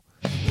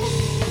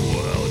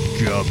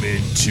Welcome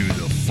into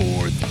the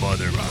fourth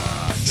Mother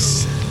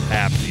Box.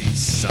 Happy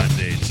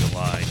Sunday,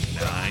 July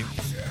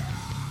 9th.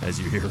 As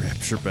you hear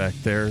Rapture back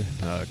there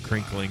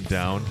crinkling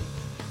down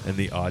and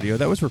the audio,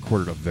 that was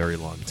recorded a very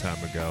long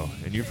time ago.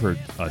 And you've heard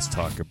us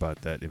talk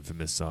about that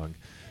infamous song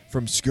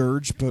from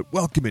Scourge. But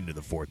welcome into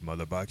the fourth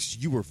Mother Box.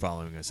 You were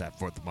following us at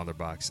Fourth Mother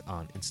Box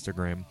on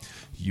Instagram,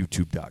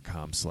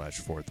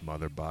 youtube.com/Fourth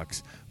Mother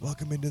Box.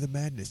 Welcome into the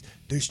madness.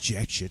 There's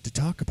jack shit to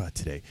talk about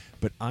today.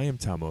 But I am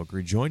Tom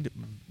Oakry, joined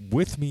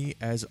with me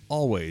as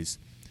always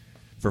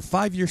for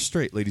 5 years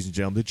straight, ladies and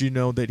gentlemen. Did you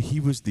know that he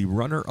was the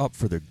runner-up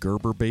for the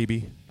Gerber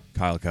baby?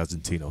 Kyle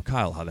Cosentino.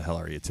 Kyle, how the hell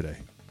are you today?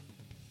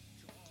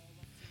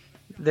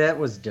 That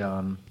was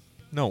dumb.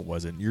 No, it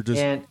wasn't. You're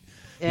just...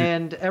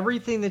 And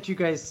everything that you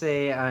guys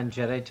say on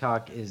Jedi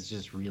Talk is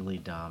just really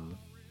dumb.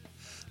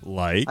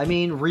 Like? I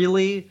mean,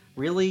 really,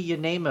 you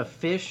name a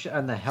fish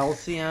on the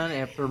Halcyon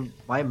after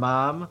my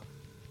mom?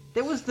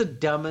 That was the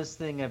dumbest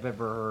thing I've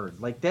ever heard.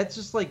 Like, that's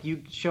just like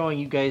you showing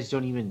you guys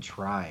don't even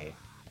try.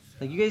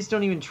 Like, you guys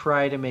don't even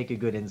try to make a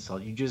good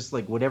insult. You just,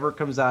 like, whatever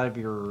comes out of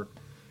your...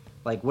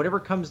 Like, whatever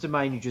comes to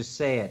mind, you just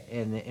say it,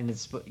 and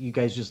it's you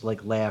guys just,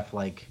 like, laugh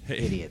like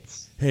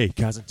idiots. Hey,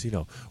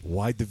 Cosentino,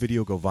 why'd the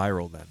video go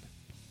viral then?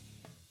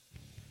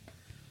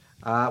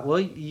 Well,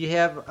 you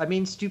have, I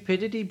mean,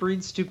 stupidity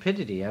breeds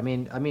stupidity. I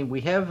mean,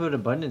 we have an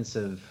abundance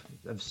of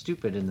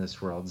stupid in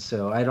this world,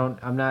 so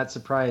I'm not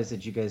surprised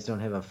that you guys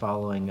don't have a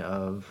following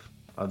of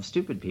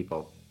stupid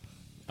people.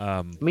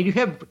 I mean,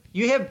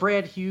 you have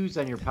Brad Hughes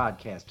on your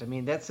podcast. I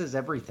mean, that says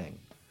everything.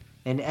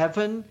 And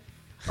Evan,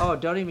 oh,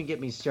 don't even get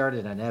me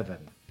started on Evan.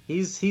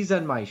 He's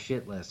on my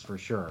shit list for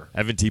sure.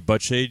 Evan T.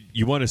 Buttshade,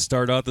 you want to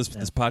start out this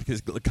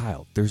podcast?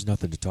 Kyle, there's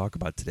nothing to talk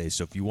about today,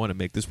 so if you want to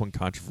make this one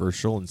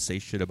controversial and say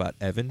shit about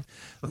Evan,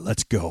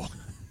 let's go.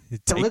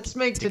 Let's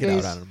make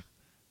today's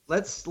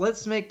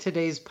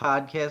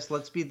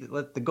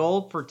podcast. The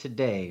goal for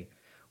today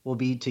will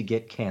be to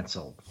get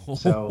canceled.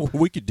 So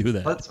we could do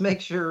that. Let's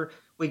make sure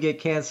we get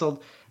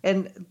canceled.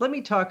 And let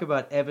me talk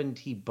about Evan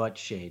T.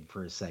 Buttshade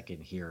for a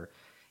second here.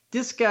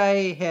 This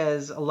guy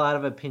has a lot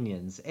of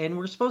opinions, and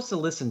we're supposed to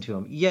listen to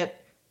him.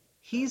 Yet,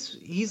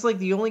 he's like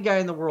the only guy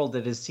in the world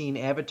that has seen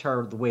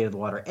Avatar: The Way of the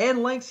Water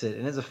and likes it,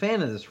 and is a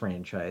fan of this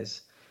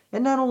franchise.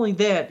 And not only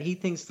that, he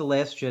thinks The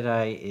Last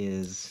Jedi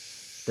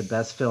is the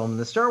best film in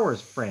the Star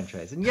Wars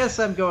franchise. And yes,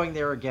 I'm going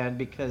there again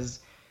because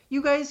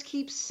you guys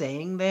keep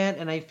saying that,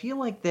 and I feel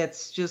like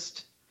that's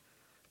just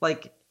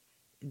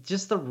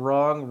the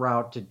wrong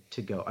route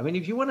to go. I mean,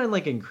 if you want to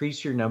like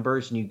increase your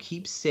numbers and you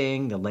keep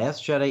saying The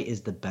Last Jedi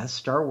is the best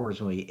Star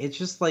Wars movie, it's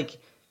just like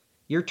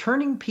you're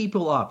turning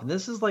people off. And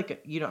this is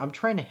like, I'm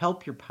trying to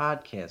help your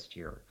podcast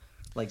here.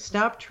 Like,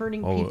 stop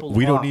turning people off.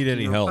 We don't need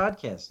any help.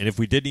 Podcast. And if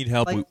we did need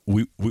help, like,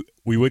 we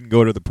wouldn't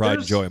go to the Pride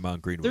and Joy in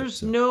Mount Greenwood.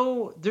 There's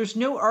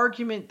no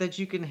argument that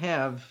you can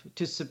have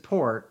to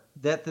support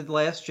that The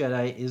Last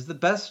Jedi is the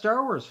best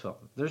Star Wars film.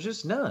 There's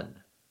just none.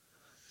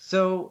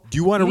 So, do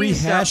you want to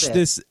rehash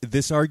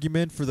this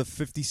argument for the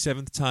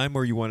 57th time,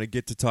 or you want to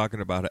get to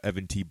talking about how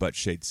Evan T.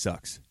 Buttshade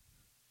sucks?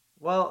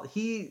 Well,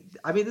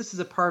 this is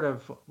a part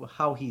of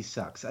how he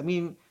sucks. I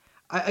mean,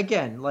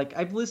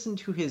 I've listened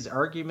to his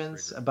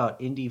arguments about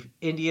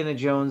Indiana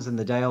Jones and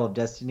the Dial of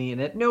Destiny,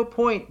 and at no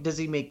point does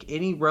he make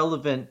any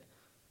relevant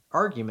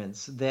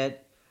arguments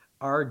that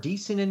are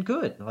decent and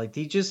good. Like,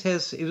 he just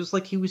has. It was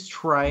like he was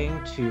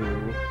trying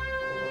to.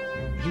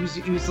 He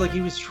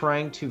was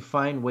trying to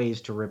find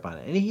ways to rip on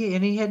it, and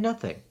he had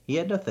nothing. He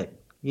had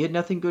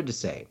nothing good to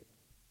say.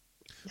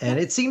 And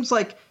it seems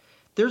like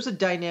there's a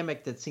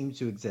dynamic that seems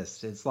to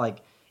exist. It's like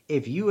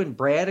if you and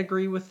Brad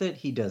agree with it,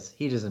 he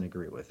doesn't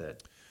agree with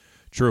it.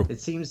 True.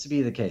 It seems to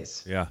be the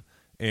case. Yeah.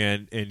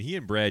 And he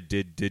and Brad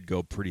did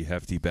go pretty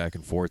hefty back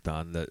and forth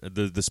on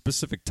the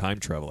specific time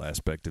travel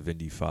aspect of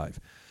Indy 5.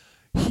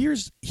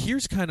 Here's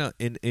kind of,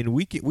 and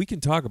we can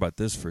talk about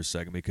this for a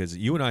second because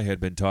you and I had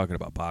been talking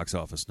about box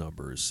office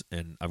numbers,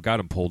 and I've got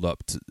them pulled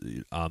up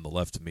on the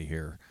left of me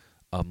here.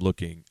 I'm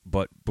looking,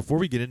 but before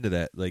we get into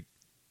that, like,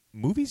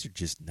 movies are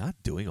just not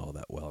doing all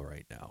that well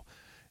right now,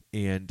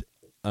 and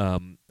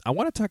I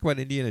want to talk about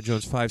Indiana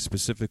Jones 5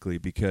 specifically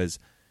because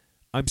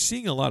I'm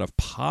seeing a lot of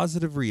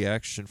positive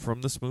reaction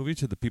from this movie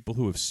to the people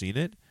who have seen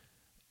it.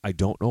 I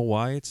don't know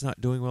why it's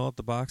not doing well at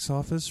the box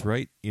office,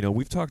 right?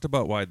 We've talked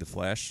about why The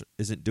Flash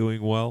isn't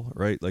doing well,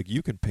 right? Like,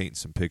 you can paint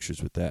some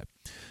pictures with that.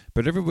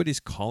 But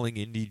everybody's calling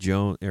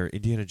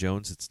Indiana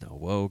Jones, it's now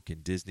woke,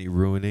 and Disney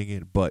ruining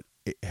it. But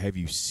have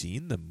you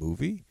seen the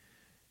movie?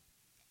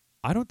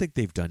 I don't think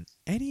they've done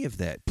any of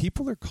that.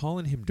 People are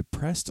calling him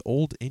depressed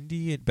old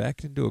Indy and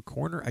backed into a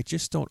corner. I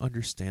just don't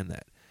understand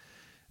that.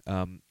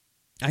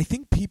 I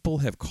think people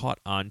have caught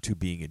on to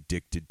being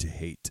addicted to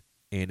hate.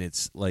 And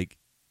it's like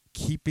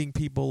keeping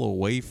people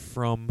away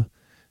from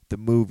the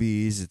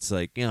movies. It's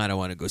like, I don't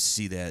want to go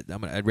see that.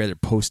 I'd rather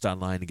post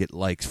online and get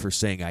likes for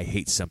saying I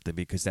hate something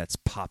because that's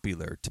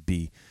popular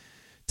to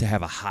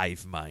have a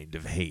hive mind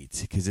of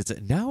hate. Because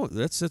now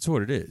that's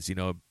what it is.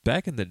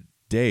 Back in the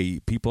day,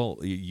 people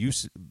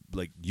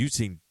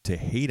using to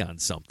hate on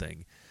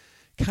something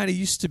kind of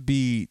used to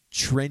be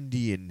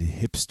trendy and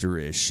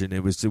hipsterish,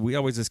 and we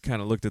always just kind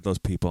of looked at those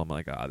people. I'm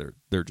like,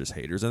 they're just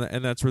haters,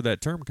 and that's where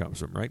that term comes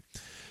from, right?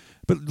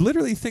 But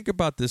literally think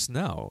about this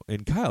now.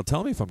 And Kyle,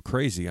 tell me if I'm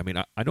crazy. I mean,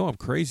 I know I'm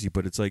crazy,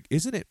 but it's like,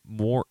 isn't it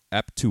more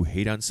apt to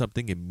hate on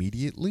something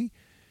immediately?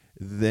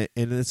 And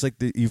it's like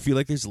you feel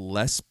like there's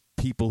less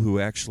people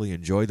who actually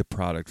enjoy the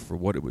product for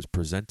what it was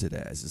presented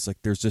as. It's like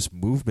there's this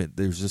movement,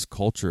 there's this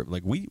culture.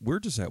 Like we're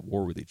just at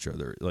war with each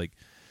other. Like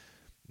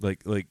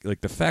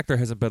the fact there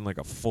hasn't been like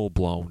a full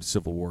blown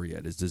civil war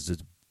yet is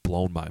just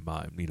blown my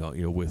mind,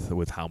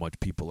 with how much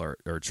people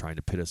are trying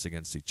to pit us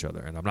against each other.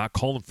 And I'm not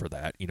calling for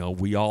that.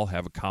 We all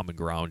have a common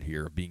ground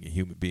here of being a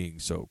human being,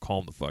 so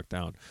calm the fuck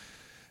down.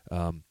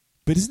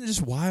 But isn't it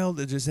just wild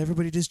that just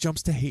everybody just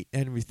jumps to hate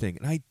and everything?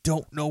 And I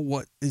don't know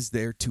what is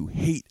there to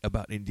hate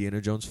about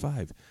Indiana Jones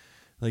 5.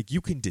 Like,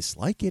 you can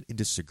dislike it and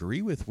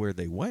disagree with where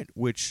they went,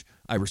 which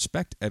I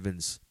respect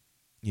Evan's,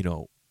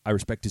 I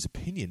respect his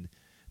opinion.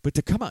 But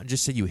to come out and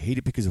just say you hate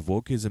it because of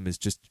wokeism is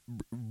just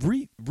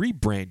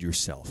rebrand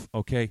yourself,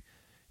 okay?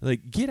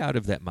 Like, get out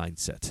of that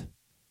mindset.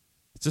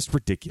 It's just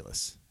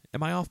ridiculous.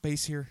 Am I off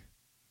base here?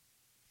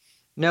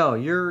 No,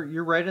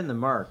 you're right in the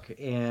mark,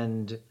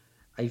 and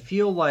I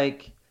feel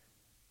like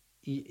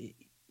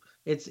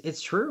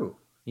it's true.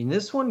 I mean,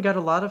 this one got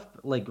a lot of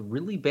like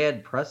really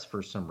bad press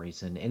for some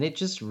reason, and it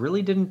just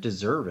really didn't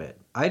deserve it.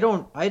 I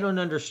don't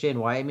understand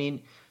why. I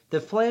mean, The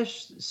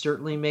Flash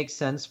certainly makes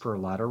sense for a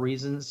lot of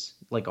reasons,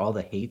 like all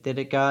the hate that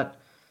it got.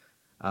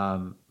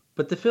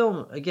 But the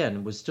film,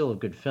 again, was still a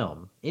good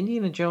film.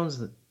 Indiana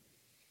Jones,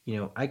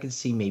 I could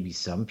see maybe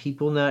some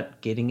people not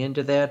getting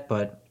into that,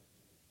 but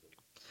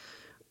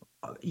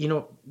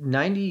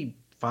 95%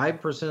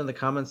 of the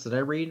comments that I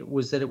read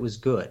was that it was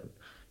good.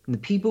 And the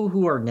people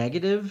who are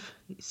negative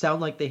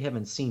sound like they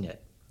haven't seen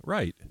it.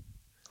 Right.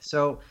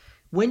 So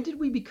when did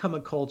we become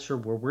a culture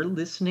where we're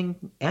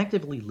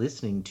actively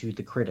listening to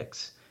the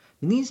critics?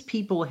 And these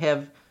people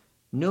have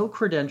no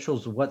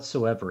credentials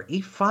whatsoever.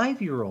 A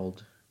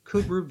 5-year-old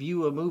could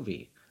review a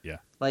movie. Yeah.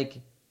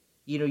 Like,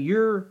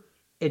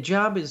 a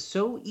job is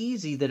so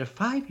easy that a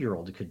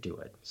 5-year-old could do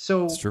it.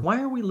 So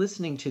why are we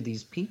listening to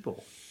these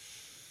people?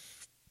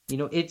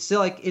 It's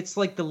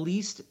like the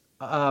least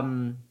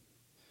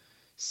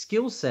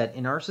skill set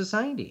in our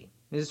society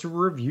is to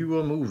review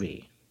a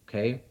movie.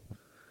 Okay. I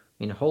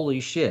mean, holy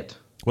shit.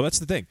 Well, that's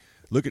the thing.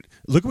 Look at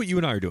what you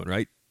and I are doing,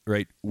 right?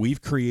 Right.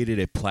 We've created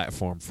a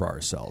platform for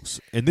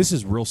ourselves. And this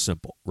is real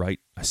simple, right?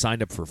 I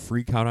signed up for a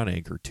free account on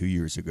Anchor 2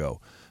 years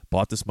ago,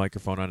 bought this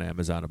microphone on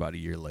Amazon about a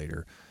year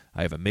later.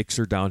 I have a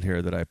mixer down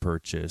here that I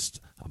purchased.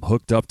 I'm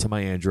hooked up to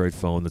my Android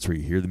phone. That's where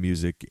you hear the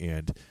music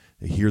and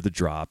hear the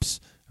drops,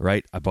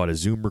 right? I bought a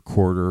Zoom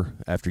recorder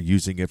after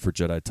using it for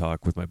Jedi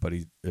Talk with my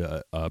buddy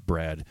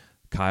Brad.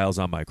 Kyle's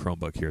on my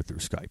Chromebook here through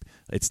Skype.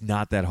 It's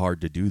not that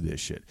hard to do this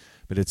shit.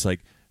 But it's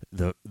like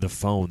the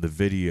phone, the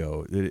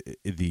video,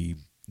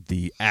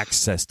 the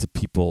access to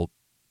people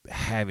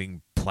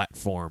having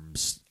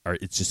platforms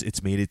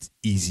it's made it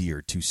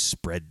easier to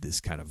spread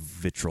this kind of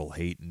vitriol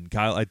hate. And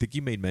Kyle, I think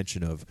you made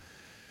mention of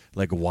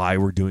like why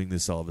we're doing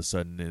this all of a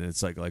sudden, and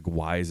it's like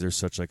why is there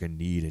such like a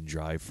need and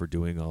drive for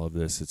doing all of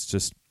this? It's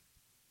just,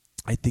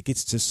 I think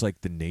it's just like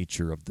the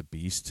nature of the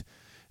beast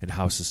and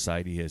how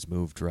society has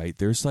moved, right?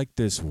 There's like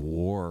this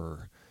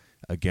war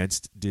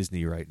against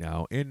Disney right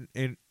now, and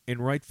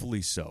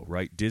rightfully so,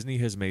 right? Disney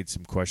has made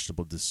some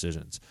questionable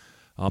decisions,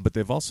 but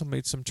they've also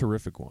made some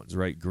terrific ones,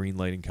 right?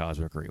 Greenlighting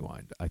Cosmic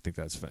Rewind. I think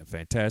that's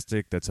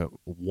fantastic. That's a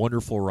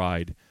wonderful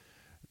ride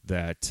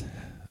that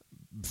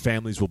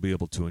families will be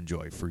able to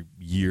enjoy for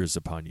years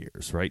upon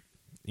years, right?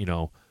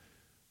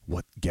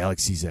 What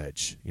Galaxy's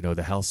Edge,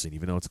 the Hellsing,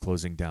 even though it's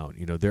closing down,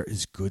 there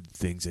is good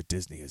things that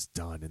Disney has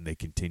done and they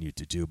continue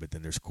to do, but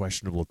then there's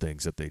questionable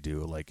things that they do,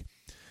 like,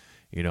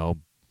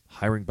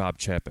 hiring Bob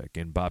Chapek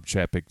and Bob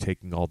Chapek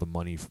taking all the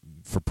money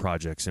for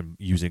projects and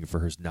using it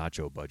for his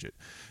nacho budget,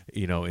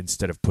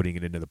 instead of putting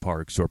it into the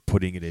parks or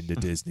putting it into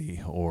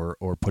Disney or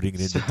putting it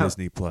into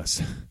Disney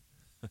Plus.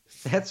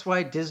 That's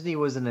why Disney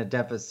was in a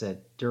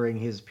deficit during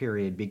his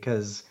period,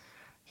 because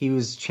he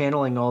was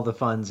channeling all the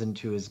funds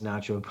into his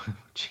nacho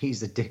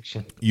cheese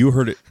addiction. You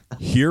heard it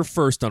here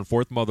first on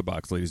Fourth Mother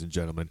Box, ladies and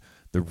gentlemen.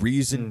 The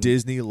reason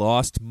Disney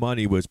lost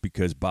money was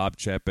because Bob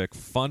Chapek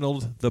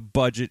funneled the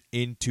budget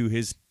into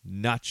his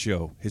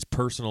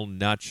personal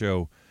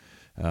nacho.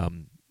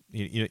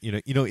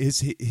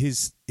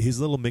 His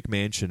little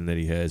McMansion that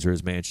he has, or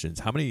his mansions.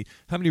 How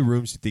many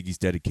rooms do you think he's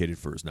dedicated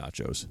for his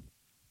nachos?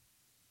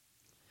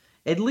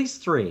 At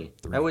least three.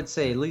 I would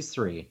say at least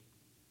 3.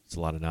 It's a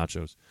lot of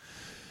nachos.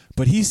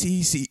 But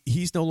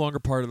he's no longer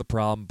part of the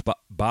problem.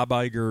 Bob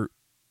Iger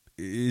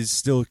is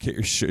still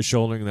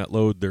shouldering that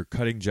load. They're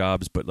cutting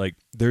jobs, but like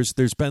there's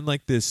been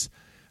like this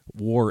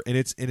war, and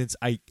it's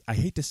I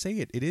hate to say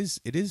it, it is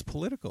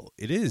political.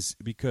 It is,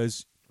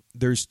 because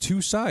there's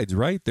two sides,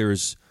 right?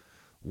 There's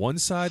one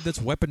side that's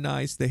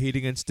weaponized the hate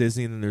against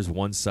Disney, and then there's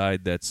one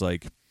side that's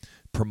like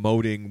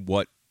promoting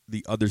what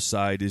the other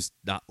side is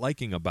not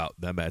liking about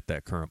them at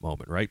that current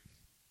moment, right?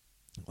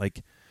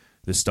 Like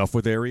This stuff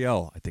with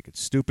Ariel, I think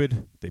it's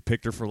stupid. They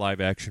picked her for live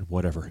action,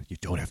 whatever. You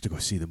don't have to go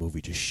see the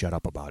movie. Just shut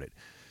up about it.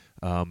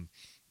 I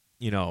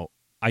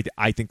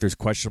think there's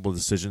questionable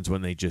decisions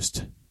when they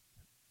just,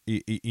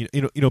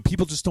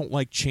 people just don't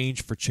like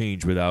change for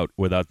change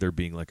without there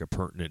being like a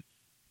pertinent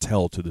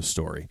tell to the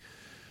story,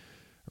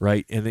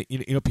 right? And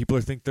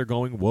people think they're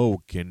going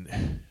woke,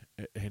 and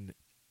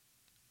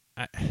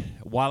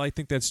while I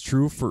think that's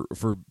true for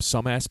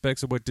some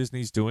aspects of what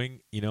Disney's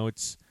doing,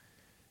 it's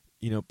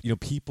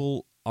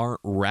people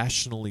aren't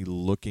rationally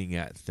looking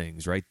at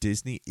things, right?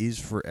 Disney is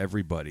for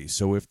everybody.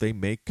 So if they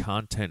make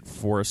content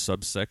for a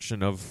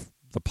subsection of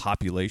the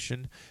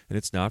population and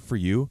it's not for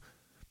you,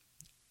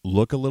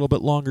 look a little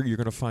bit longer. You're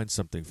going to find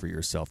something for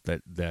yourself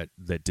that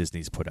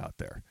Disney's put out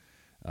there.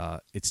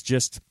 It's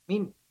just.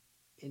 I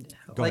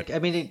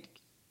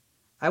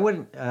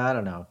wouldn't. I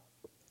don't know.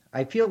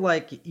 I feel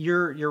like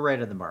you're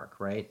right on the mark,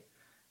 right? I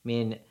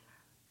mean,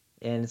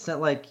 and it's not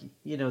like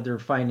they're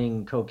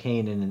finding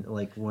cocaine in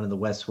like one of the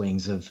West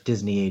Wings of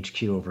Disney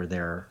HQ over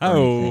there. Or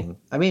anything.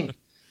 I mean,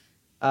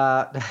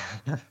 I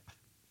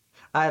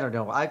don't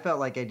know. I felt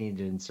like I needed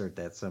to insert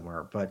that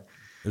somewhere, but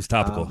it was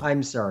topical.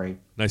 I'm sorry.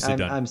 Nicely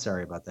done. I'm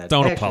sorry about that.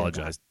 Don't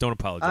apologize. Don't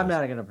apologize. I'm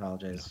not going to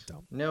apologize.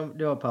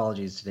 No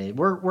apologies today.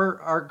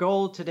 Our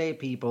goal today,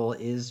 people,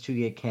 is to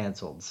get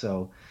canceled.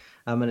 So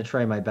I'm going to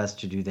try my best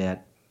to do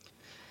that.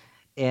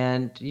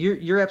 And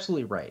you're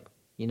absolutely right.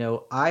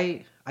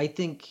 I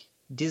think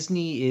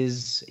Disney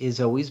is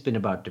always been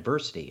about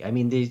diversity. I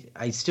mean,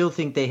 I still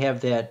think they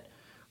have that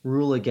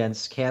rule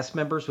against cast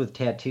members with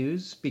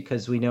tattoos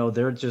because we know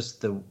they're just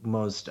the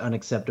most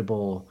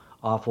unacceptable,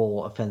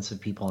 awful,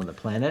 offensive people on the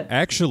planet.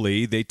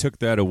 Actually, they took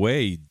that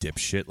away,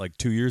 dipshit, like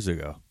 2 years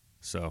ago.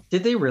 So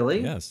did they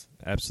really? Yes,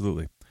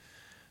 absolutely.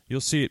 You'll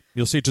see it.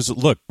 You'll see it. Just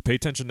look. Pay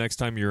attention next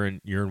time you're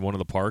in one of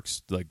the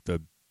parks. Like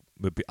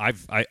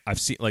I've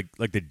seen like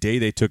the day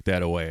they took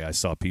that away, I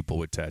saw people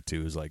with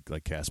tattoos like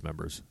cast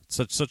members.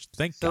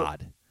 Thank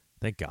God.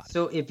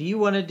 So if you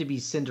wanted to be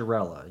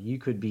Cinderella, you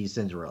could be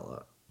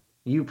Cinderella.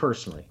 You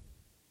personally,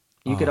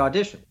 you could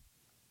audition.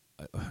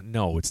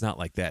 No, it's not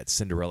like that.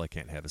 Cinderella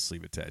can't have a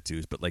sleeve of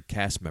tattoos, but like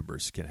cast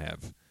members can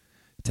have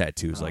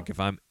tattoos. Like if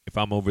I'm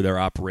over there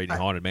operating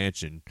Haunted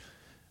Mansion,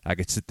 I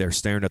could sit there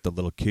staring at the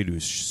little kid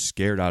who's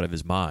scared out of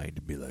his mind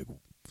and be like,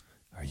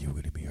 "Are you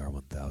going to be our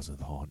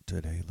 1000th haunt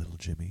today, little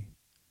Jimmy?"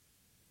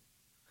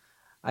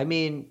 I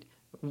mean,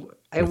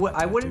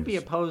 I wouldn't be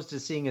opposed to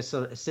seeing a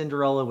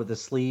Cinderella with a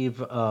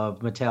sleeve of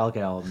Metallica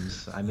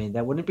albums. I mean,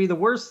 that wouldn't be the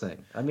worst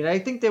thing. I mean, I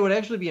think that would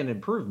actually be an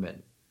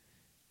improvement.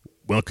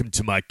 Welcome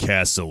to my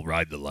castle,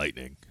 ride the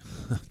lightning.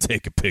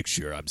 Take a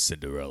picture, I'm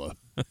Cinderella.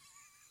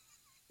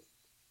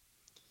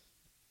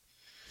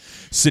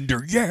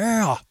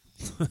 Yeah!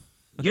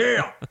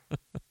 Yeah!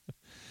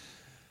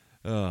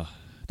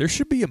 There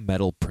should be a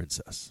metal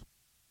princess.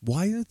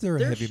 Why isn't there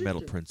a heavy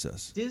metal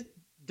princess?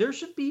 There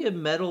should be a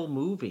metal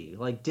movie,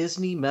 like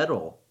Disney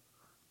Metal.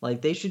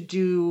 Like they should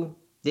do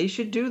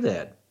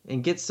that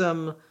and get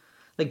some.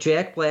 Like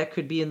Jack Black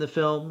could be in the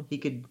film. He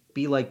could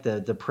be like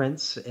the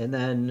prince, and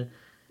then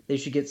they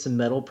should get some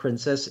metal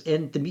princess,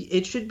 and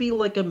it should be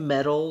like a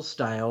metal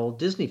style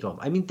Disney film.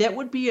 I mean, that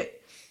would be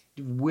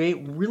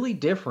really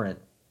different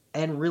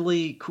and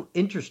really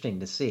interesting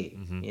to see.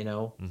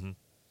 Mm-hmm.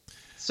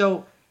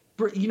 So.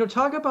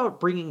 Talk about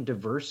bringing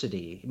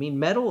diversity. I mean,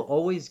 metal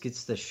always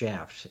gets the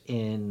shaft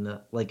in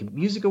like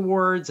music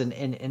awards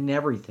and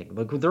everything.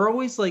 Like they're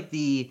always like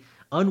the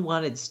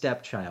unwanted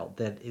stepchild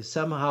that is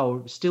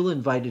somehow still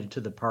invited to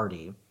the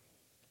party.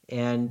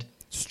 And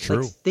it's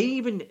true. Like, they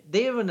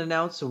haven't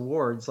announced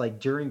awards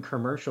like during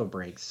commercial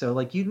breaks. So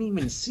like you didn't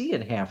even see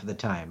it half of the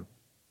time.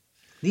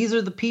 These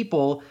are the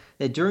people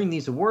that during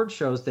these award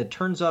shows that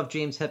turns off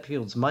James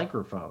Hetfield's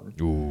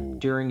microphone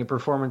during a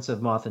performance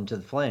of Moth into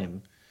the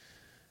Flame.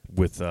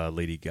 With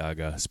Lady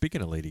Gaga.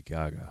 Speaking of Lady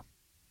Gaga,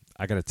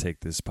 I got to take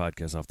this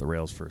podcast off the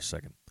rails for a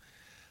second.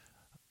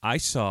 I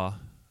saw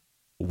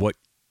what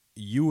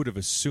you would have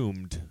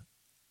assumed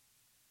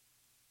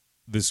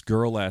this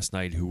girl last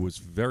night who was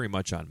very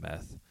much on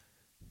meth.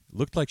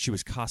 Looked like she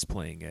was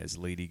cosplaying as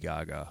Lady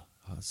Gaga,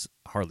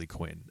 Harley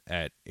Quinn,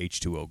 at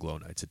H2O Glow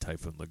Nights at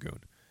Typhoon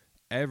Lagoon.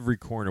 Every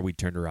corner we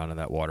turned around in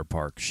that water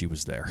park, she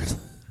was there.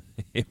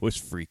 It was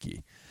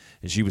freaky.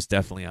 And she was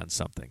definitely on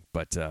something.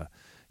 But...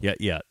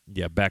 Yeah.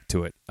 Back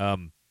to it.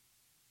 Heavy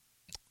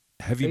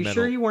metal. Are you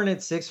sure you weren't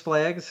at Six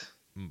Flags?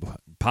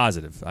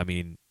 Positive. I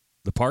mean,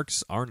 the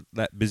parks aren't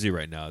that busy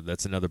right now.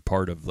 That's another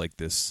part of like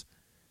this,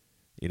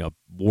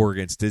 war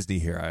against Disney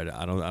here.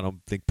 I don't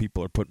think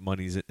people are putting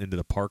monies into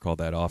the park all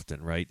that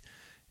often, right?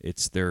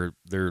 It's they're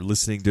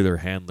listening to their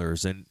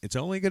handlers, and it's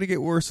only going to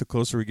get worse the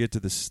closer we get to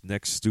this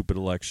next stupid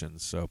election.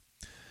 So,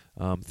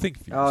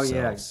 think for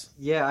yourselves.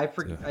 Yeah. I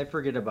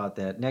forget about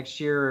that. Next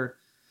year.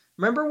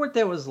 Remember what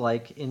that was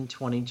like in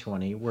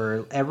 2020,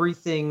 where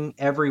everything,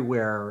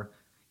 everywhere,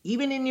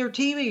 even in your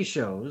TV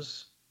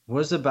shows,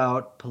 was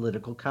about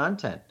political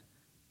content.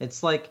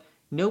 It's like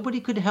nobody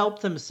could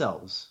help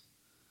themselves.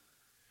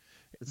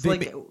 It's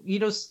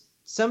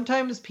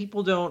sometimes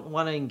people don't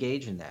want to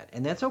engage in that,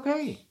 and that's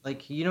okay.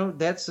 Like,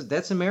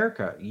 that's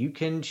America. You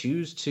can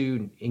choose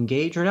to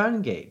engage or not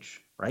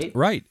engage, right?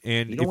 Right.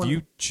 And You don't if want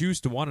you to.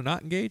 choose to want to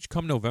not engage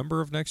come November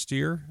of next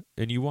year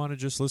and you want to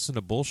just listen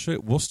to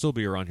bullshit, we'll still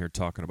be around here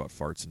talking about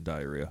farts and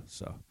diarrhea.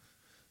 So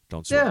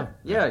don't sweat.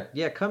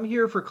 Yeah. Come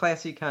here for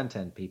classy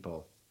content,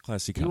 people.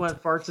 Classy You content.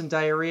 want farts and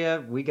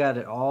diarrhea? We got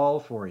it all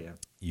for you.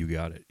 You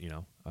got it.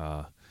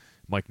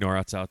 Mike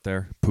Norot's out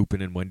there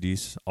pooping in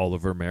Wendy's all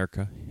over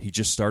America. He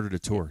just started a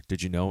tour.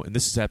 Did you know? And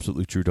this is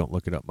absolutely true. Don't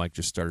look it up. Mike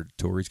just started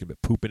a tour. He's going to be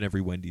pooping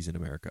every Wendy's in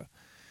America.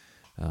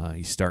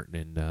 He's starting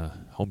in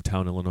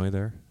hometown Illinois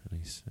there,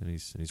 and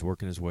he's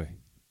working his way,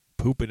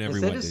 pooping every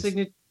Is that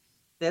Wendy's.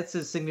 That's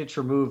his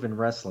signature move in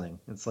wrestling.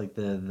 It's like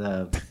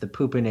the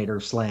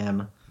poopinator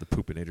slam, The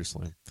poopinator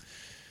slam.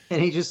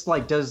 and he just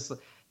like does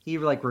he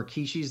like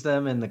Rikishis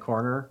them in the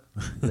corner,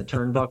 the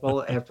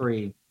turnbuckle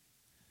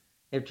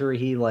after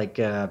he like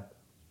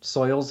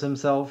soils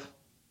himself.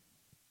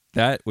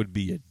 That would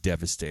be a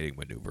devastating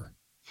maneuver.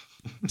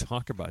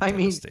 Talk about I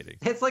mean, devastating.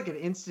 that's like an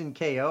instant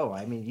KO.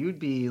 I mean, you'd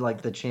be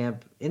like the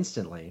champ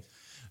instantly.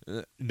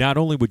 Not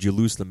only would you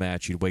lose the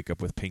match, you'd wake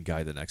up with pink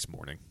eye the next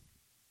morning.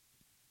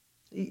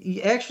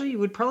 Actually, you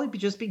would probably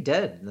just be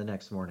dead the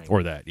next morning.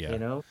 Or that, yeah. You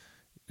know?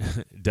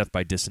 Death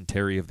by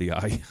dysentery of the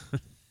eye.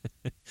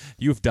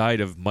 You have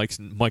died of Mike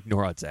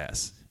Norot's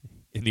ass.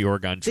 In the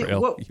Oregon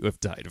Trail, you have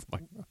died of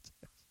Mike Norot's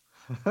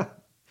ass.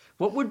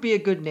 What would be a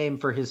good name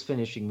for his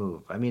finishing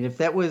move? I mean, if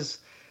that was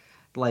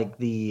like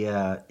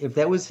if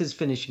that was his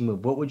finishing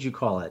move, what would you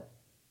call it?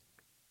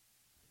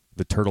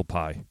 The turtle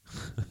pie.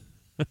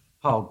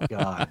 Oh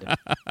God,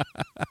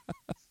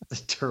 the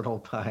turtle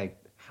pie.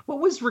 What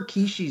was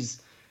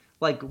Rikishi's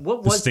like?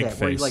 What was stink that?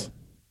 face. Where he, like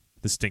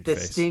the stink the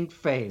face. stink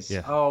face.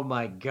 Yeah. Oh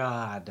my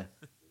God.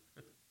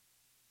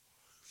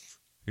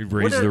 He'd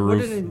raise the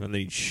roof and then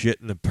he'd shit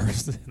in the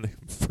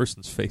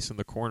person's face in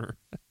the corner.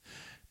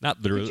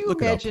 Not literally. Could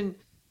you imagine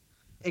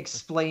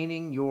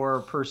explaining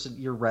your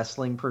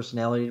wrestling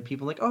personality to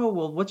people? Like, oh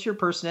well, what's your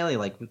personality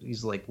like?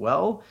 He's like,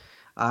 well,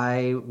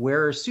 I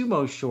wear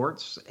sumo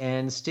shorts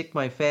and stick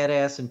my fat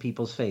ass in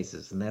people's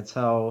faces, and that's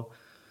how.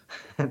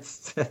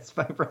 That's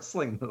my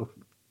wrestling move.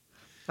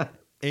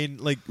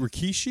 And like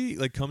Rikishi,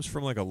 like comes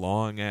from like a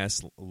long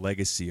ass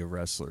legacy of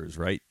wrestlers,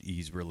 right?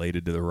 He's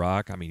related to The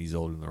Rock. I mean, he's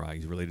older than The Rock.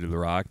 He's related to The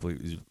Rock. But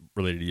he's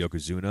related to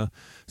Yokozuna.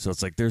 So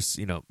it's like there's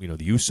the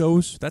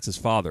Usos. That's his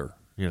father.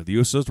 The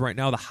Usos right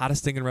now, the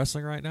hottest thing in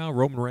wrestling right now.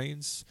 Roman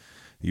Reigns,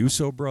 the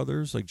Uso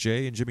brothers, like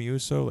Jay and Jimmy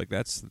Uso, like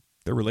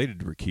they're related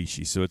to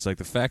Rikishi. So it's like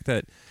the fact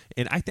that,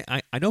 and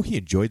I know he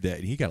enjoyed that,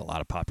 and he got a lot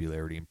of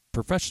popularity. And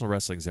professional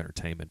wrestling's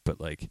entertainment, but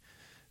like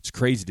it's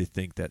crazy to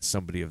think that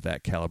somebody of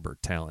that caliber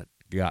talent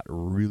got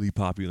really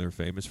popular and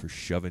famous for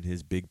shoving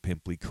his big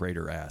pimply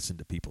crater ass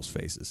into people's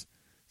faces.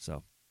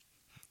 So,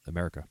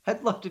 America.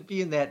 I'd love to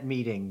be in that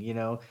meeting.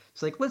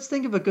 It's like, let's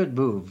think of a good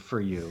move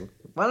for you.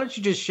 Why don't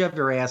you just shove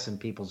your ass in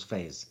people's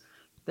face?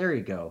 There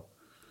you go.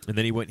 And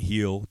then he went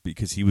heel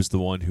because he was the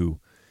one who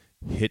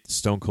hit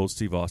Stone Cold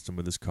Steve Austin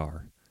with his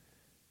car.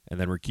 And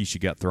then Rikishi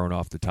got thrown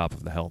off the top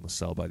of the Hell in a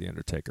Cell by The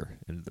Undertaker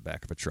into the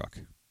back of a truck.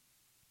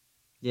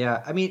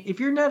 Yeah, I mean, if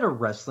you're not a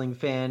wrestling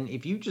fan,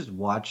 if you just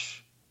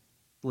watch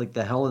like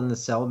the Hell in the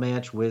Cell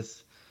match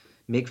with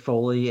Mick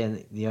Foley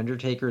and The It's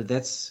Undertaker,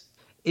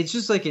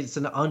 just like it's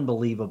an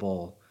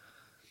unbelievable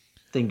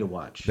thing to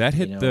watch. That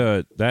hit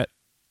that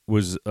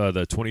was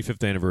the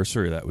 25th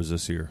anniversary. That was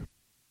this year.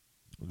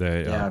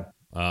 There's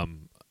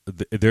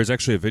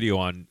actually a video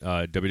on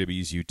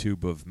WWE's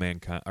YouTube of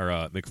Mankind or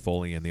Mick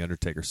Foley and The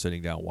Undertaker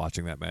sitting down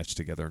watching that match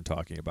together and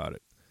talking about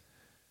it.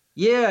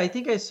 Yeah, I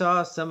think I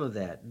saw some of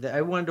that.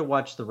 I wanted to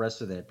watch the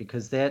rest of that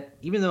because that,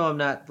 even though I'm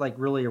not like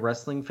really a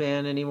wrestling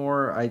fan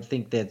anymore, I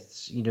think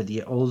that's,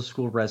 the old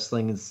school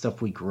wrestling and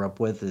stuff we grew up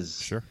with is,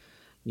 Sure.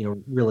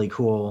 Really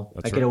cool.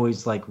 That's I could right.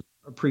 always like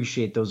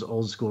appreciate those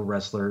old school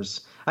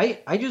wrestlers.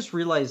 I just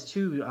realized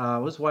too, I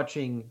was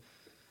watching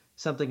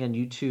something on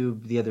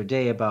YouTube the other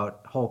day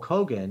about Hulk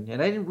Hogan,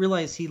 and I didn't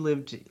realize he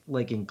lived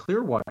like in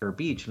Clearwater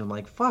Beach, and I'm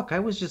like, fuck, I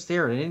was just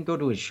there and I didn't go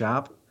to his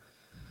shop.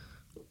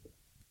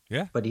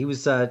 Yeah. But he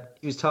was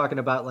talking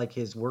about like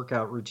his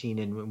workout routine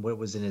and what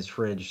was in his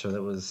fridge. So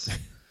that was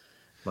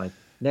like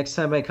next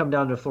time I come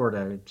down to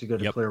Florida to go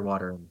to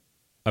Clearwater.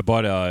 I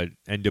bought I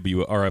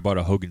bought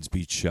a Hogan's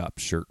Beach Shop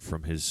shirt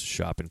from his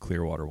shop in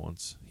Clearwater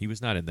once. He was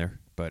not in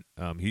there, but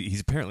he's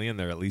apparently in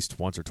there at least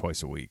once or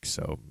twice a week,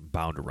 so I'm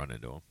bound to run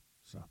into him.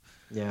 So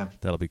yeah,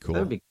 that'll be cool.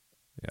 That would be.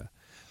 Yeah.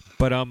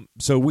 But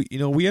so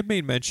we had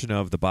made mention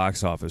of the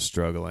box office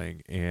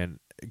struggling, and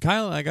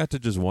Kyle and I got to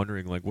just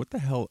wondering like what the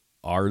hell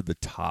are the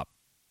top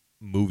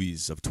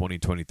movies of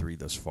 2023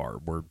 thus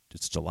far?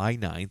 It's July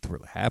 9th. We're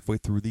halfway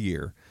through the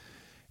year.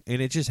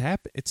 And it just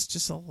happened. It's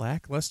just a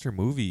lackluster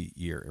movie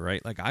year,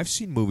 right? Like I've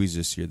seen movies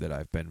this year that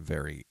I've been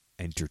very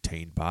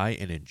entertained by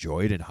and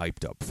enjoyed and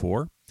hyped up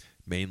for.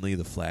 Mainly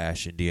The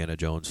Flash, Indiana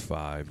Jones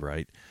 5,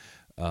 right?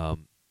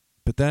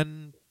 But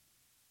then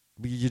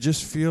you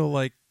just feel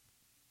like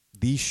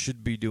these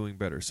should be doing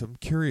better. So I'm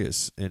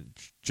curious and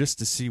just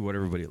to see what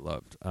everybody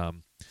loved.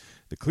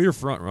 The clear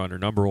front runner,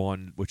 number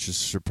one, which has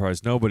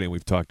surprised nobody, and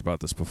we've talked about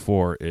this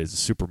before, is the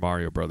Super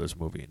Mario Brothers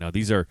movie. Now,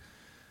 these are,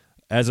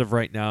 as of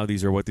right now,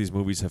 these are what these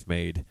movies have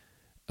made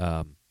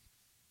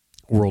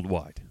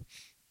worldwide.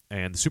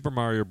 And the Super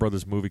Mario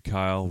Brothers movie,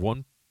 Kyle,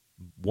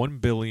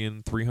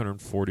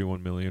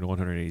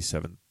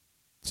 1,341,187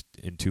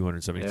 in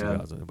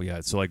 272,000.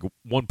 Yeah, so like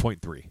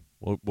 1.3.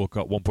 We'll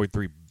call it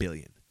 1.3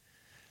 billion.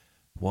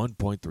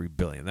 1.3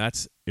 billion.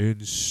 That's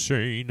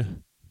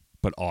insane,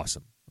 but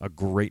awesome. A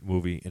great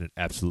movie, and it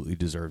absolutely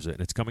deserves it.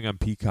 And it's coming on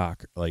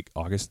Peacock like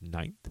August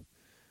 9th,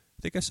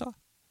 I think I saw.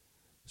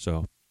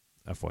 So,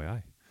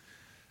 FYI.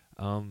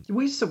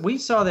 We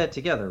saw that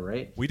together,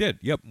 right? We did.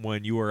 Yep.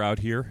 When you were out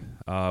here,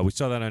 we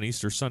saw that on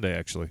Easter Sunday,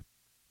 actually.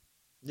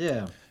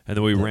 Yeah. And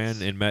then we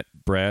ran and met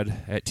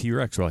Brad at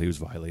T-Rex while he was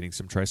violating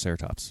some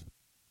Triceratops.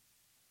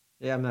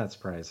 Yeah, I'm not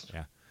surprised.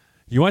 Yeah.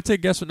 You want to take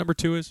a guess what number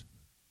 2 is?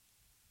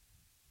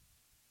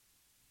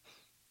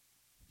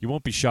 You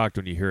won't be shocked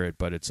when you hear it,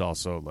 but it's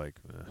also like...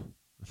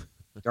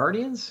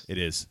 Guardians? It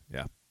is,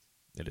 yeah.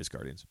 It is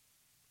Guardians.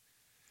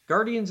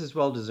 Guardians is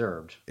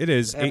well-deserved. It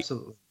is.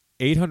 Absolutely.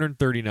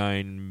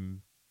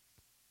 839,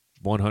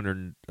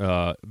 100,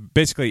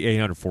 basically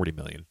 840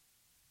 million.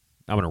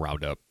 I'm going to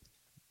round up.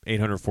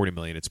 840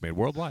 million it's made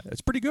worldwide.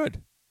 That's pretty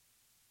good.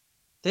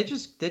 That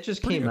just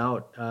came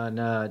out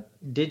on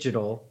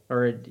digital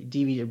or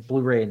DVD,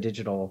 Blu-ray and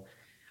digital.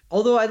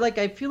 Although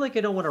I feel like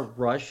I don't want to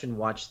rush and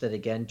watch that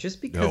again,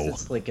 just because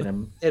it's like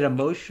an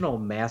emotional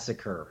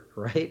massacre,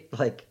 right?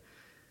 Like,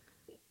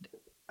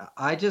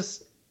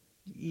 it's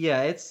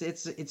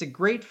a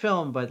great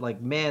film, but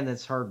like, man,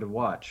 that's hard to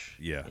watch.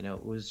 Yeah,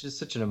 it was just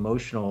such an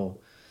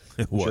emotional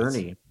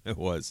journey. It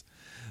was.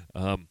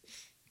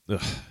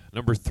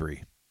 Number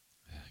 3.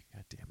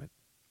 God damn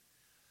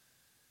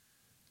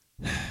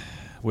it.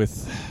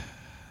 With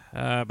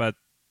about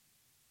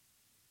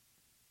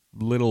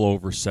little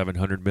over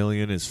 700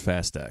 million is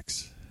Fast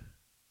X.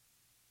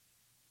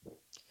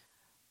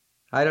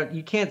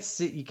 You can't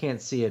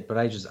see it, but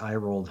I just eye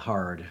rolled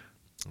hard.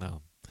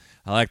 No,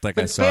 I act like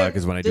I saw it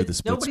because when I do the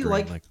split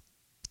screen,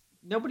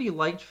 nobody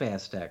liked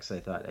Fast X. I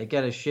thought I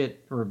got a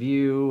shit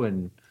review,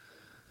 and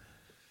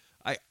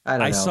I don't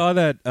know. saw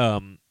that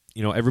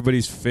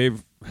everybody's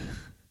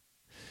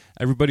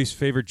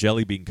favorite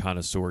jelly bean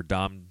connoisseur,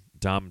 Dom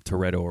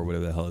Toretto, or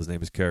whatever the hell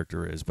his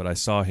character is, but I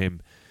saw him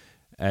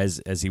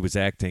as he was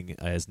acting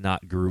as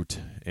not Groot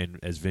and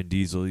as Vin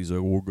Diesel. He's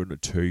like, we're going to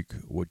take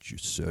what you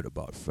said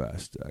about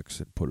Fast X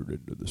and put it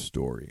into the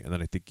story. And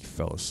then I think he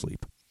fell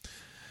asleep.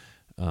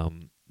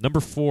 Number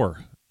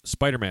 4,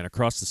 Spider-Man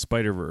Across the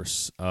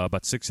Spider-Verse,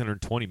 about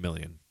 620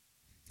 million.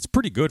 It's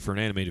pretty good for an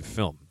animated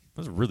film.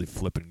 That's really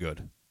flipping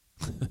good.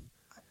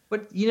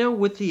 But,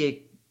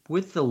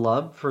 with the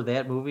love for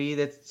that movie,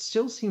 that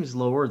still seems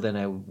lower than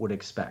I would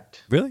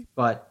expect. Really?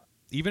 But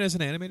even as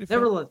an animated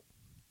film?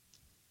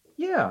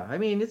 Yeah, I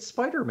mean, it's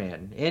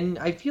Spider-Man. And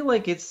I feel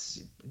like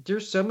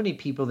there's so many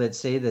people that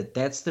say that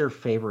that's their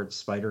favorite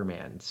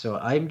Spider-Man. So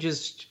I'm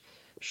just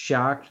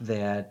shocked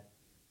that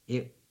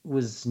it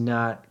was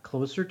not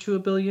closer to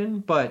 $1 billion.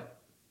 But,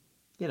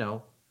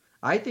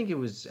 I think it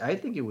was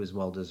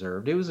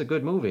well-deserved. It was a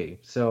good movie.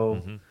 So...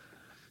 Mm-hmm.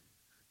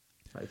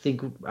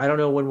 I don't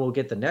know when we'll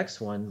get the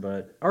next one,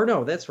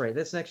 no, that's right.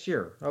 That's next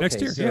year. Okay,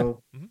 next year, yeah.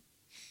 Mm-hmm.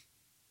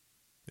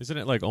 Isn't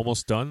it like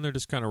almost done? They're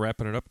just kind of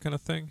wrapping it up kind of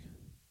thing?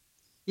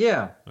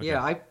 Yeah. Okay.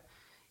 Yeah.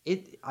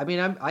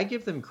 I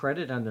give them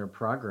credit on their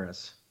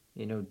progress,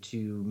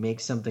 to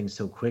make something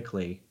so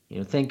quickly.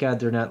 Thank God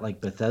they're not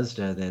like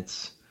Bethesda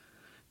that's,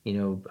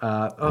 Disney.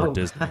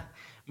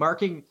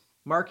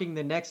 marking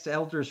the next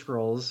Elder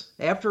Scrolls.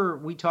 After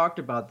we talked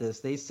about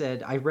this, they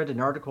said, I read an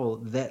article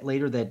that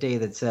later that day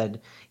that said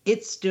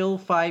it's still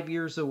 5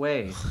 years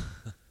away.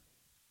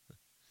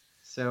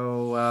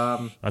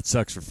 So that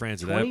sucks for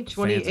fans of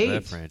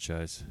that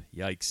franchise.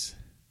 Yikes!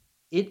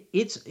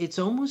 It's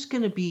almost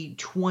going to be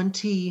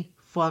 20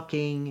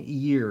 fucking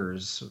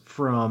years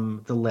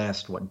from the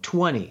last one.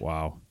 20.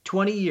 Wow.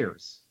 20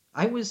 years.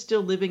 I was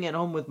still living at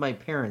home with my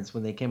parents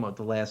when they came out with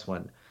the last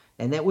one,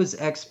 and that was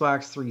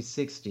Xbox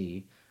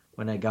 360.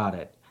 When I got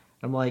it,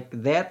 I'm like,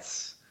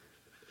 that's...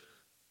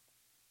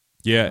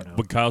 Yeah,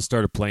 when Kyle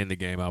started playing the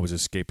game, I was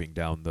escaping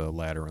down the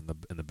ladder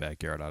in the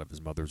backyard out of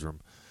his mother's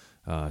room.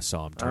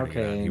 Saw him turning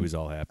it on. He was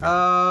all happy.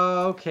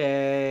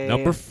 Okay.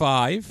 Number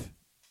 5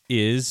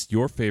 is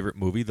your favorite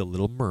movie, The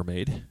Little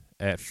Mermaid,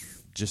 at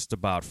just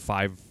about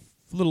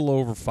little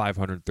over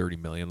 530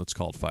 million. Let's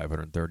call it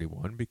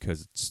 531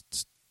 because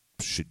it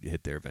should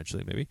hit there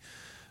eventually, maybe.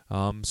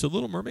 So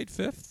Little Mermaid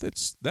 5th.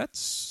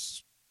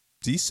 That's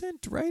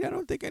decent, right? I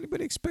don't think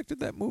anybody expected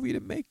that movie to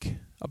make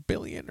 $1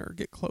 billion or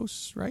get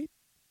close, right?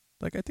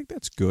 Like, I think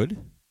that's good.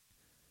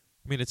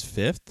 I mean, it's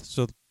 5th,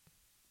 so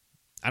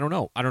I don't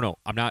know. I'm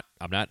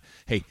not.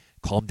 Hey,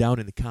 calm down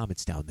in the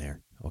comments down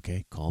there,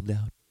 okay? Calm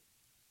down.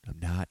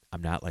 I'm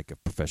not like a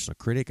professional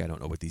critic. I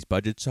don't know what these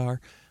budgets are.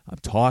 I'm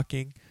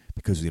talking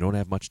because we don't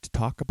have much to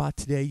talk about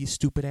today, you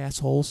stupid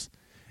assholes,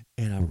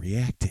 and I'm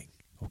reacting.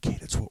 Okay,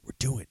 that's what we're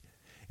doing.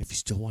 If you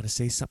still want to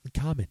say something,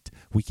 comment.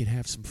 We can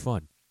have some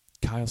fun.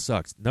 Kyle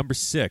sucks. Number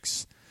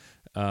 6,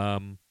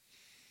 coming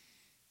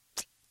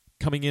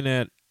in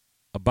at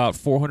about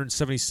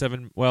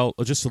 477. Well,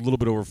 just a little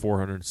bit over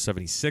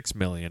 476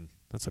 million.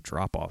 That's a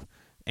drop off.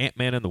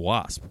 Ant-Man and the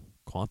Wasp,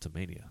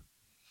 Quantumania,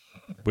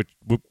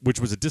 which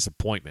was a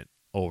disappointment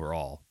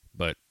overall.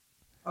 But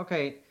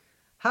Okay,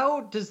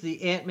 how does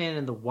the Ant-Man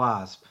and the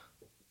Wasp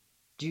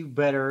do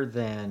better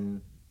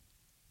than?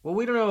 Well,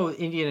 we don't know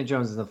Indiana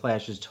Jones and the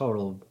Flash's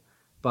total,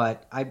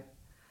 but I'm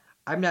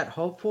not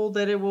hopeful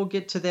that it will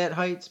get to that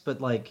heights.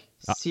 But like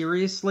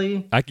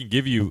seriously, I can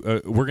give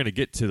you. We're going to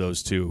get to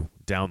those two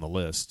down the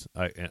list.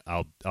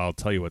 I'll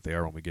tell you what they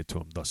are when we get to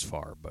them thus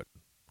far. But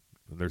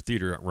their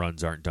theater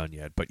runs aren't done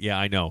yet. But yeah,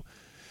 I know.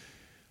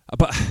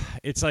 But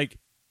it's like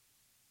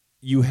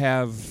you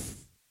have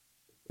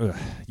the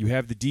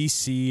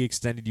DC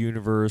extended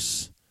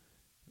universe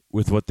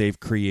with what they've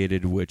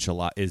created, which a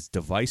lot is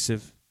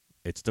divisive.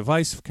 It's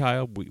divisive,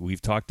 Kyle.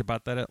 We've talked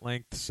about that at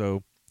length.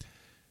 So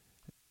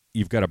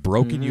you've got a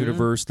broken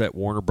universe that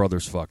Warner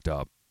Brothers fucked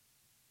up,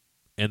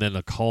 and then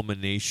a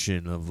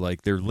culmination of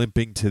like they're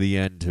limping to the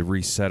end to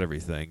reset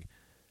everything.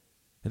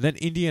 And then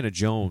Indiana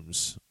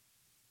Jones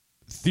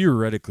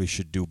theoretically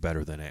should do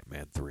better than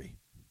Ant-Man 3.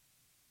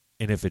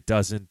 And if it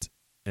doesn't,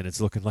 and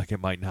it's looking like it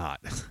might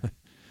not,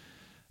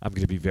 I'm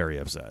going to be very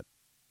upset.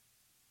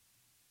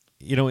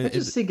 You know, I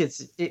just think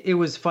it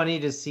was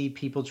funny to see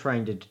people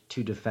trying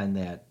to defend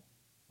that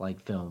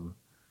like film.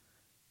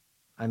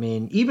 I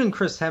mean, even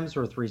Chris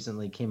Hemsworth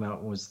recently came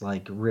out and was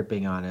like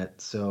ripping on it.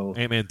 So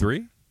Ant-Man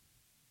 3?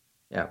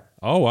 Yeah.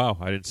 Oh wow,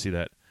 I didn't see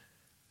that.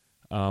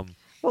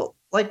 Well,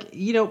 like,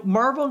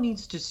 Marvel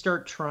needs to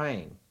start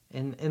trying,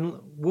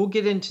 and we'll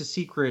get into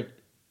Secret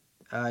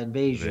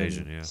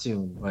Invasion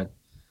soon, but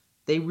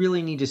they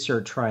really need to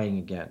start trying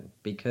again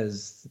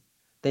because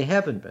they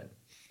haven't been.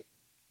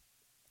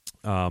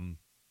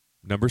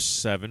 Number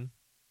 7,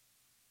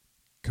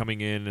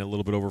 coming in a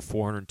little bit over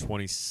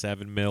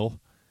 427 mil.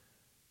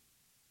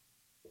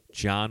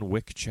 John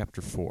Wick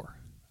Chapter 4.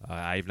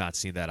 I have not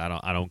seen that.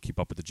 I don't keep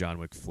up with the John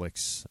Wick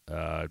flicks.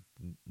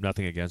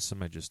 Nothing against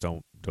them. I just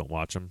don't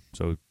watch them.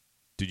 So,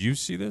 did you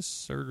see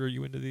this, or are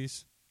you into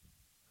these?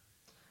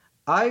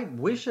 I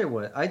wish I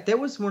would. That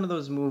was one of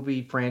those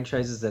movie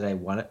franchises that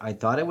I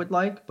thought I would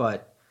like,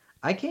 but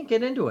I can't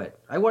get into it.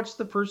 I watched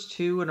the first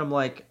 2, and I'm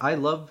like, I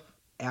love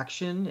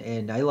action,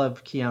 and I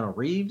love Keanu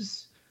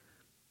Reeves.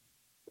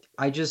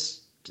 I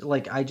just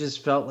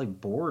felt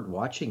like bored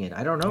watching it.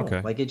 I don't know.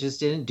 Okay. Like it just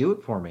didn't do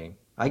it for me.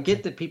 I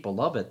get that people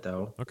love it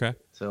though. Okay.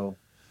 So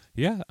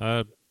yeah,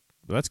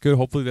 that's good.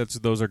 Hopefully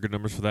those are good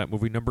numbers for that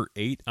movie. Number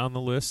 8 on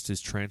the list is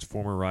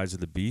Transformer: Rise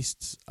of the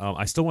Beasts.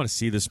 I still want to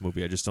see this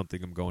movie. I just don't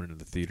think I'm going into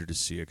the theater to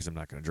see it because I'm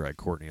not going to drag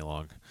Courtney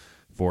along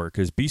for it.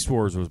 Because Beast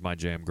Wars was my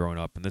jam growing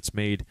up, and that's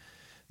made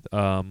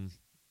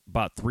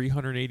about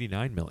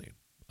 $389 million.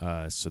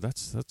 So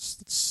that's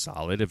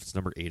solid if it's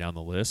number 8 on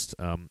the list.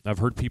 I've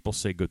heard people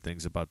say good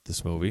things about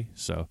this movie.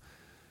 So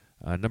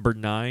number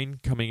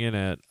 9 coming in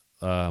at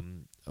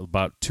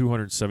about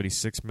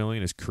 $276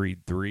 million is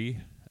Creed 3.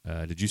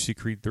 Did you see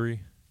Creed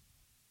 3?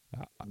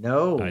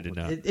 No, I did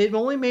not. It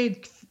only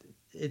made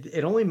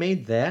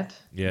that.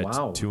 Yeah,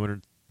 wow.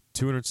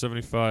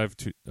 275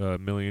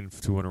 million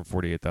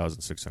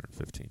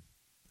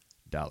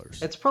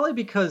 $248,615. It's probably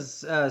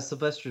because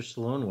Sylvester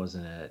Stallone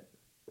wasn't in it.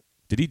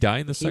 Did he die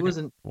in the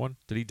second one?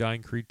 Did he die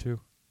in Creed 2?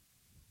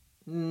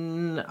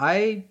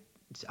 I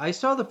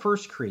saw the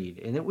first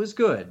Creed, and it was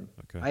good.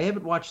 Okay. I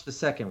haven't watched the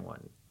second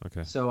one.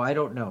 Okay. So I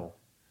don't know.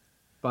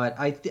 But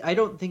I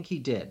don't think he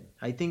did.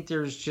 I think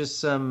there's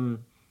just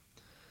some,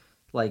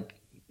 like,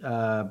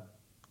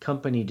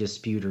 company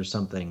dispute or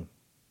something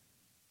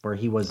where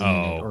he wasn't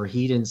in it, or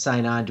he didn't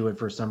sign on to it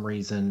for some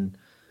reason.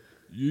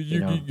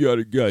 You got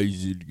a guy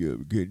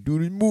who can't do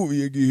this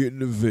movie and get hit in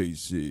the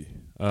face. You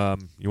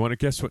want to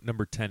guess what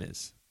number 10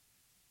 is?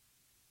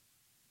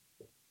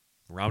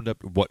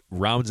 What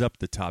rounds up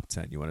the top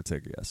 10? You want to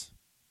take a guess?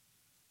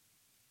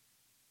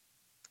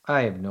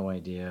 I have no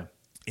idea.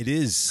 It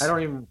is. I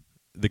don't even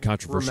the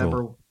controversial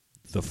remember.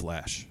 The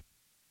Flash.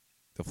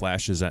 The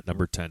Flash is at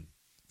number 10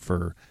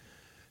 for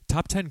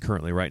top 10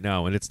 currently right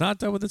now, and it's not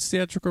done with its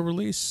theatrical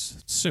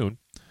release soon.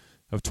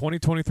 Of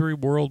 2023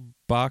 worldwide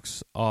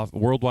box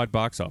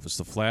office,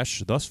 The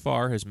Flash thus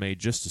far has made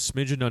just a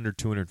smidgen under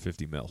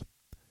 250 mil.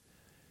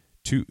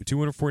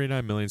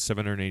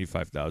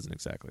 249,785,000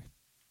 exactly.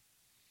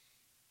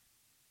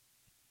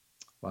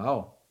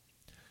 Wow.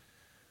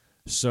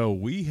 So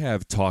we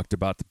have talked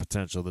about the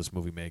potential of this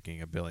movie making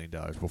 $1 billion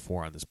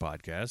before on this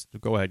podcast.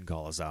 Go ahead and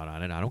call us out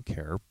on it. I don't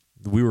care.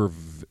 We were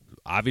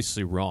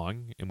obviously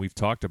wrong, and we've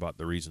talked about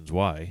the reasons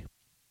why.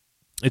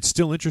 It's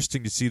still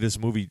interesting to see this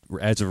movie,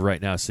 as of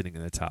right now, sitting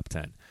in the top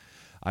 10.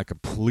 I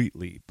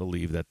completely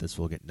believe that this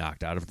will get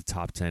knocked out of the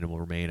top 10 and will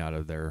remain out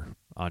of there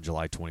on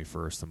July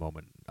 21st, the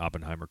moment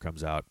Oppenheimer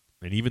comes out.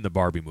 And even the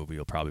Barbie movie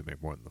will probably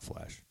make more than The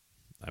Flash.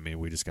 I mean,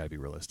 we just got to be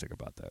realistic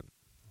about that.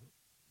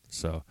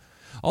 So,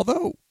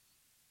 although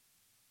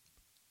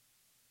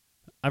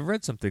I've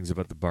read some things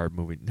about the Barbie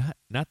movie,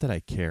 not that I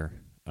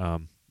care.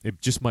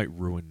 It just might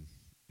ruin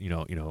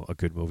a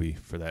good movie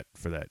for that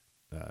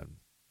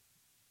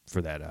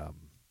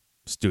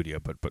studio,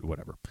 but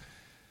whatever.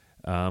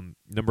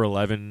 Number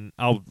 11,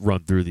 I'll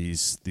run through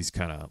these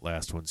kind of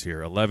last ones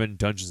here. 11,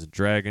 Dungeons and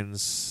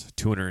Dragons,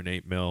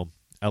 208 mil.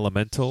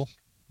 Elemental,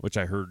 which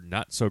I heard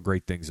not so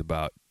great things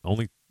about,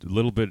 only a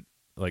little bit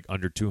like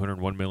under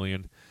 201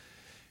 million.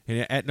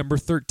 And at number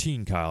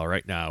 13, Kyle,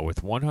 right now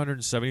with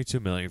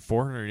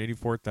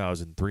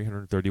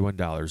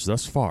 $172,484,331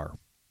 thus far,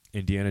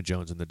 Indiana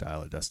Jones and the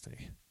Dial of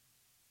Destiny.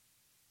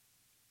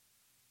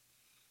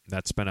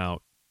 That's been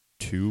out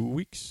 2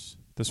 weeks.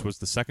 This was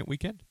the second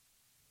weekend.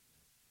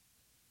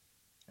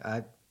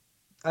 I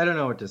don't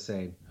know what to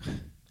say.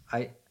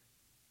 I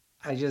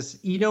just,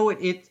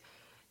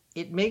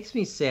 it makes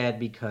me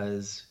sad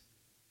because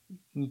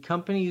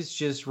companies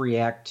just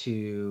react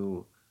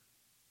to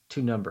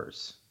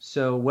numbers.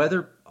 So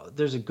whether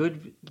there's a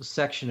good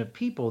section of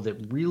people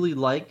that really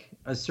like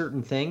a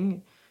certain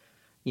thing,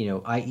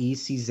 i.e.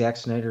 see Zack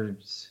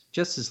Snyder's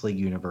Justice League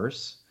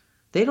universe,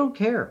 they don't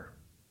care.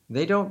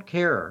 They don't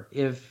care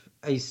if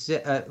a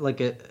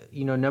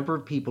number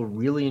of people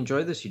really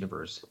enjoy this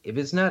universe. If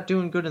it's not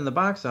doing good in the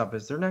box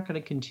office, they're not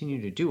going to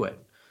continue to do it.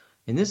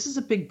 And this is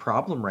a big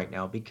problem right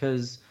now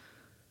because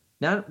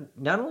not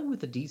only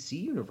with the DC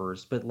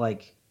universe, but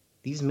like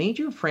these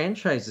major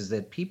franchises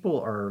that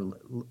people are,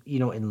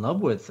 in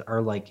love with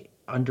are like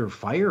under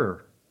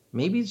fire.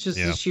 Maybe it's just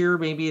this year,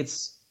 maybe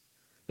it's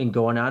been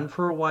going on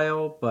for a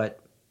while, but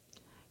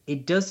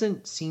it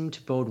doesn't seem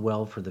to bode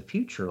well for the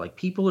future. Like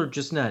people are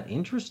just not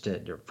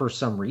interested for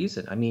some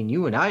reason. I mean,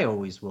 you and I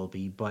always will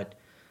be, but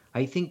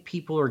I think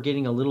people are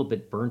getting a little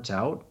bit burnt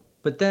out.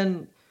 But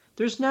then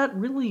there's not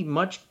really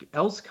much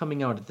else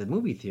coming out at the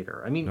movie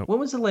theater. I mean, When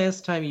was the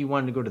last time you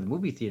wanted to go to the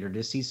movie theater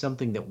to see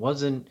something that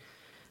wasn't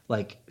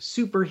like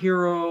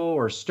superhero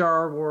or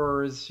Star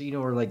Wars,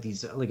 or like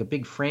these, like a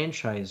big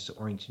franchise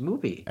oriented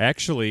movie?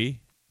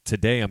 Actually,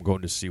 today I'm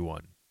going to see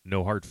one.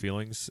 No Hard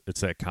Feelings.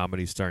 It's that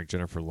comedy starring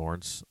Jennifer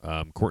Lawrence.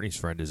 Courtney's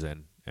friend is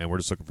in, and we're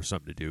just looking for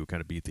something to do, kind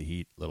of beat the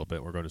heat a little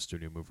bit. We're going to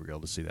Studio Movie Reel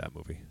to see that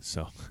movie.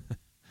 So,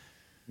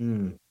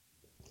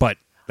 But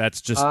that's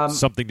just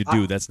something to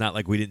do. That's not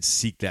like we didn't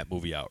seek that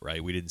movie out,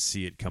 right? We didn't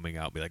see it coming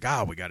out and be like,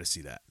 we got to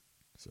see that.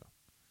 So,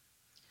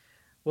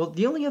 well,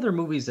 the only other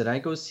movies that I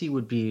go see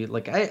would be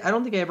like I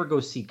don't think I ever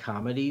go see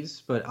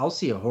comedies, but I'll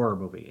see a horror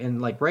movie.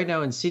 And like right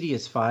now,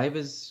 Insidious 5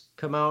 has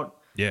come out.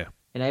 Yeah.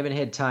 And I haven't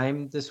had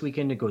time this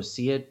weekend to go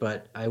see it,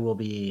 but I will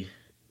be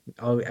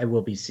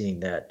seeing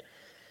that.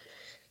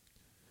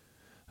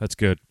 That's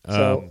good.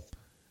 So,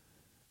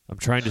 I'm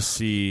trying to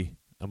see.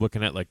 I'm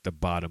looking at like the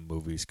bottom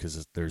movies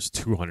because there's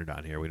 200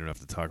 on here. We don't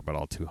have to talk about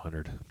all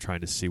 200. I'm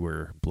trying to see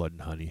where Blood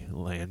and Honey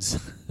lands,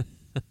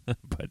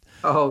 but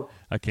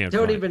I can't.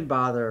 Don't even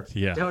bother.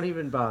 Yeah, don't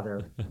even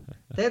bother.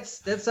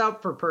 That's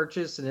out for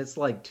purchase, and it's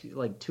like $2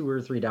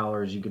 or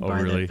 $3. You can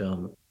buy that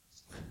film.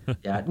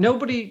 Yeah,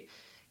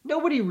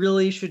 Nobody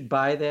really should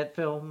buy that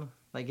film.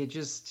 Like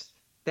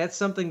that's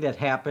something that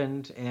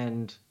happened,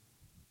 and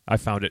I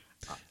found it.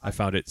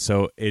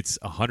 So it's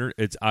 100.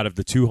 It's out of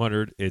the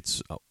 200.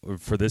 It's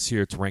for this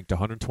year. It's ranked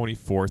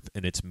 124th,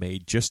 and it's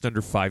made just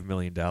under $5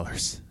 million.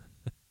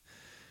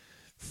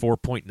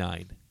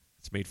 4.9.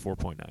 It's made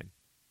 4.9.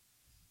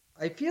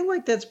 I feel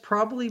like that's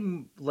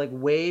probably like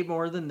way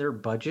more than their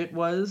budget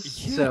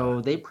was. Yeah.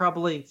 So they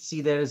probably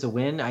see that as a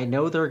win. I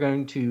know they're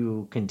going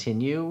to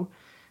continue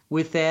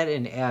with that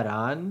and add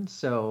on.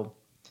 So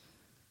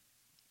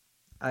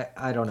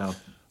I don't know.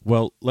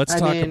 Well, let's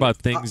talk about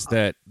things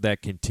that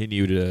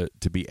continue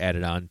to be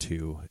added on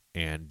to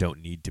and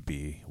don't need to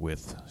be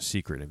with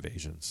Secret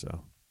Invasion.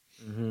 So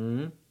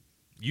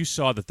You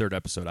saw the third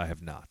episode. I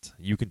have not.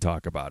 You can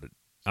talk about it.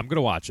 I'm going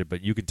to watch it,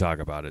 but you can talk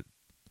about it.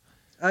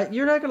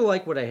 You're not going to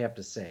like what I have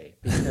to say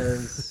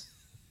because...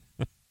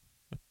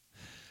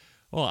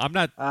 Well, I'm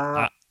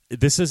not...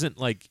 this isn't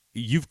like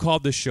you've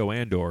called this show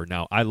Andor.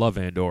 Now, I love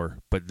Andor,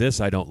 but this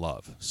I don't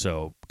love.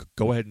 So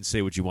go ahead and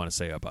say what you want to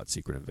say about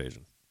Secret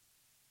Invasion.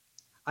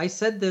 I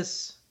said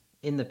this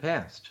in the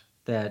past,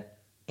 that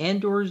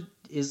Andor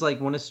is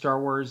like one of Star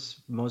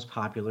Wars' most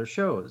popular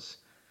shows.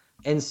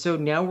 And so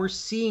now we're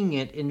seeing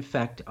it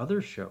infect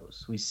other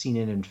shows. We've seen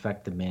it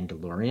infect The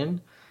Mandalorian,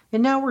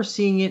 and now we're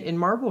seeing it in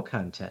Marvel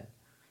content.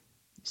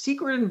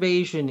 Secret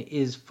Invasion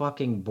is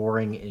fucking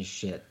boring as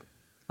shit.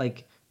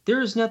 Like,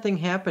 there is nothing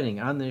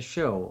happening on this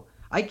show.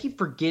 I keep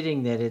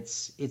forgetting that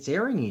it's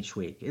airing each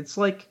week. It's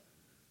like,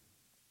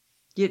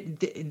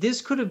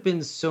 this could have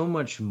been so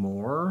much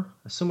more,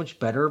 so much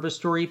better of a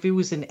story if it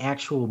was an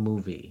actual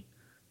movie,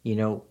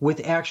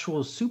 with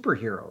actual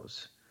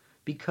superheroes,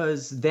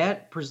 because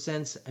that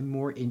presents a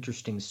more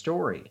interesting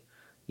story.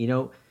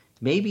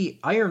 Maybe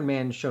Iron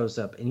Man shows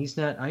up and he's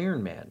not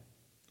Iron Man,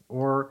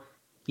 or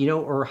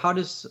how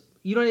does,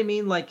 you know what I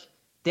mean? Like,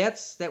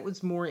 that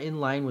was more in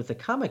line with the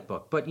comic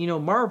book. But,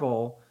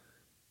 Marvel,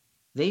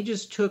 they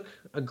just took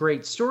a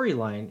great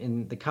storyline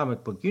in the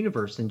comic book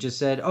universe and just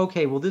said,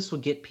 okay, well, this will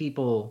get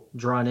people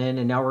drawn in,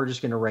 and now we're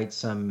just going to write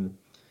some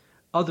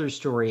other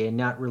story and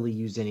not really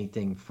use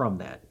anything from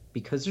that.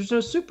 because there's no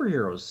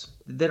superheroes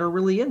that are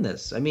really in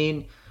this. I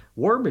mean,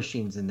 War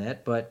Machine's in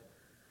that, but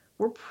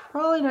we're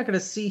probably not going to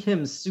see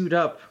him suit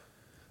up.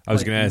 I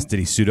was going to ask, did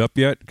he suit up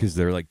yet? Because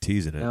they're like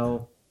teasing it.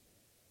 No.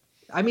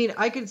 I mean,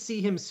 I could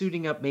see him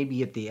suiting up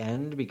maybe at the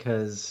end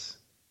because,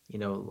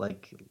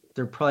 like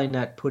they're probably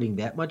not putting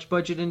that much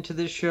budget into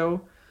this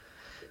show.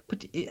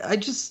 But I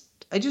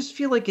just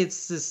feel like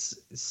it's this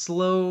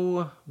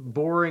slow,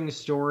 boring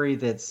story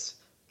that's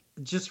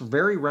just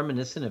very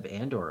reminiscent of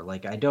Andor.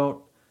 Like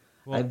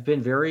I've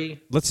been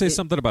very. Let's say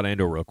something about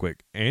Andor real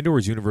quick. Andor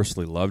is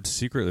universally loved.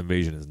 Secret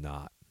Invasion is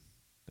not.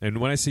 And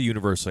when I say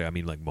universally, I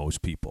mean like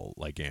most people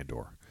like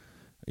Andor.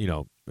 I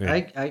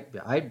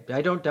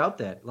don't doubt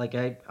that. Like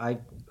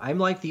I'm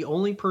like the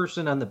only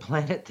person on the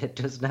planet that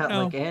does not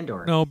like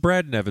Andor. No,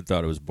 Brad and Evan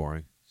thought it was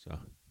boring. So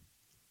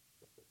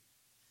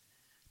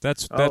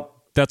that's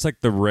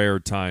like the rare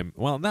time.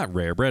 Well, not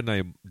rare. Brad and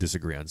I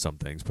disagree on some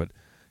things, but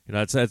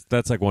that's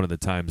like one of the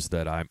times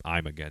that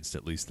I'm against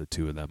at least the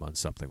two of them on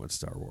something with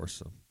Star Wars.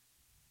 So.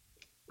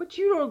 But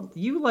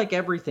you like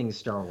everything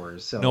Star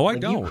Wars. So no, I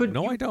like,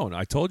 don't. I don't.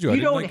 I told you I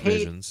didn't like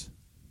Visions.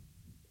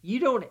 You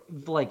don't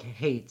like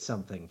hate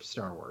something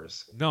Star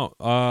Wars. No,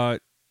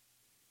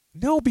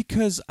 no,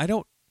 because I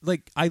don't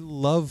like. I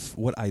love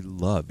what I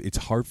love. It's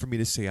hard for me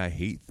to say I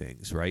hate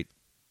things, right?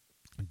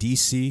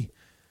 DC,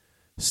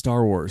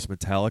 Star Wars,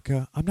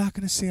 Metallica. I'm not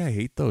going to say I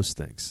hate those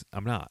things.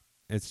 I'm not.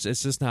 It's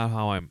just not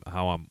how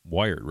I'm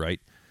wired,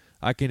 right?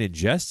 I can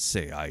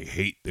say I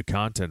hate the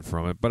content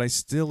from it, but I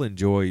still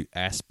enjoy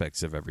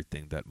aspects of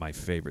everything that my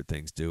favorite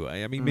things do.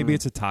 I mean, maybe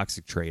it's a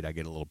toxic trait. I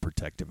get a little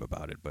protective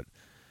about it, but.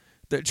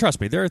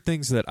 Trust me, there are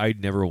things that I'd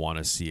never want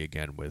to see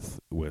again with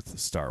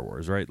Star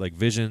Wars, right? Like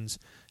Visions,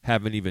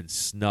 haven't even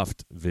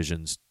snuffed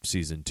Visions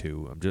season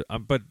 2.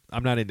 But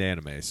I'm not into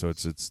anime, so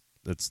it's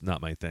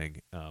not my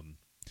thing.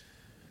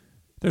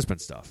 There's been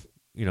stuff,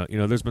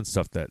 there's been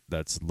stuff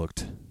that's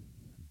looked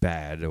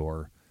bad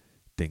or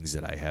things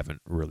that I haven't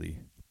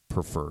really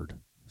preferred.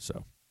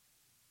 So,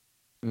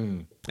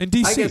 in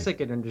DC, I guess I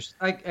can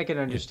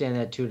understand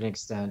that to an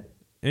extent.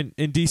 In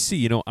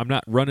DC, I'm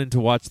not running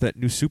to watch that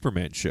new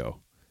Superman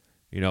show.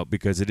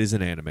 Because it is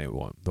an anime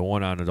one, the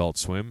one on Adult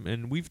Swim,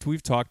 and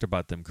we've talked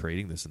about them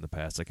creating this in the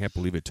past. I can't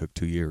believe it took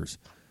 2 years.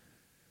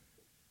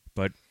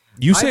 But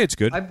you say it's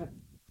good.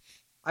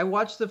 I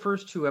watched the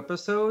first 2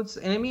 episodes,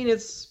 and I mean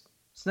it's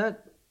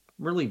not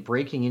really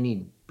breaking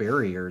any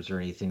barriers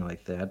or anything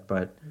like that.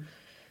 But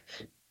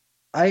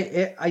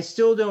I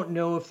still don't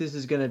know if this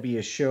is going to be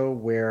a show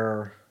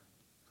where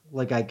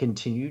like I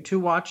continue to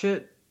watch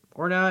it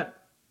or not.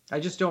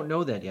 I just don't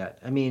know that yet.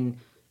 I mean,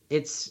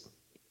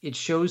 it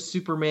shows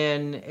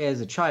Superman as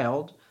a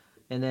child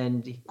and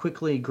then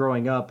quickly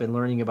growing up and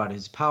learning about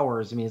his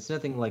powers. I mean, it's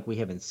nothing like we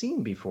haven't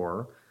seen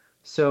before.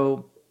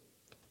 So,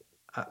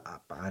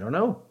 I don't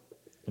know.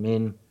 I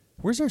mean...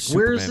 Where's our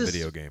Superman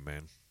video game,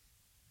 man?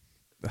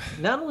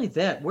 Not only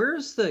that,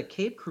 where's the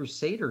Cape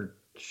Crusader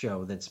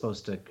show that's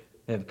supposed to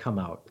have come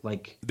out?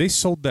 Like they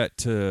sold that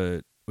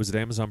to... Was it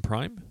Amazon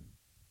Prime?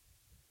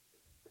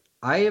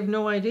 I have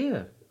no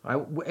idea.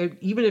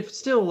 Even if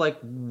still, like,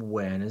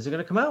 when is it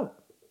going to come out?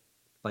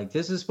 Like,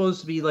 this is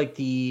supposed to be like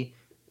the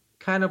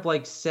kind of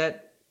like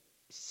set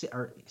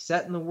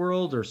in the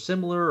world or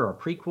similar or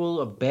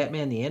prequel of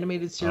Batman the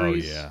Animated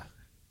Series. Oh, yeah.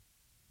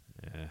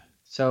 Yeah.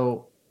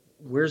 So,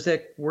 where is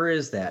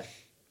that?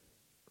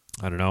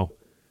 I don't know.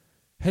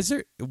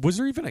 There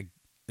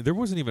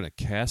wasn't even a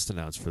cast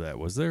announced for that,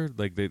 was there?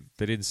 Like, they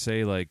didn't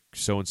say, like,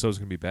 so-and-so's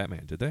going to be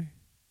Batman, did they?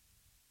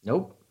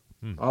 Nope.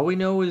 All we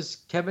know is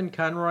Kevin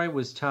Conroy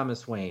was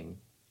Thomas Wayne.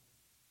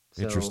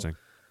 So, interesting.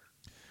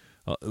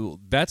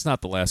 That's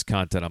not the last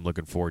content I'm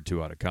looking forward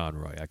to out of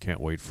Conroy. I can't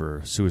wait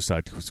for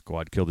Suicide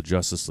Squad Kill the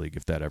Justice League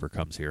if that ever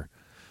comes here.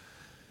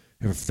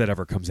 If that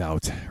ever comes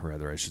out,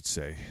 rather, I should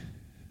say.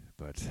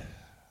 But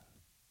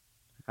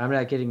I'm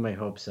not getting my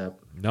hopes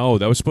up. No,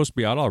 that was supposed to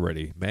be out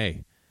already,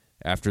 May.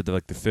 After the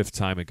 5th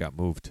time it got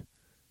moved.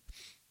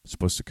 It's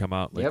supposed to come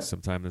out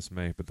sometime this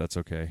May, but that's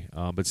okay.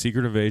 But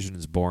Secret Invasion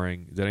is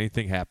boring. Did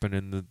anything happen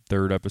in the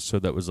 3rd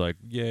episode that was like,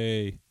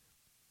 yay?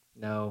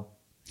 No.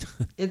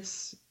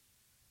 It's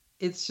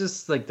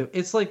just like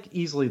it's like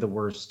easily the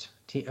worst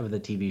of the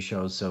TV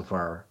shows so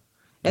far,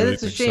 and really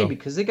it's a shame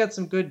because they got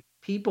some good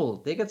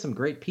people. They got some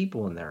great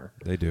people in there.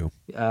 They do.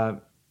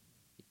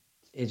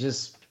 It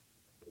just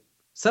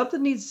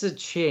something needs to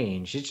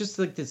change. It's just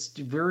like this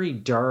very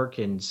dark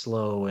and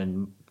slow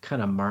and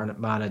kind of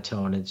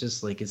monotone. It's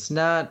just like it's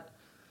not.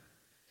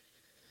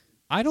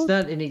 It's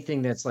not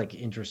anything that's like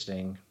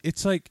interesting.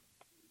 It's like,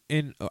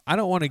 and I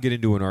don't want to get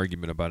into an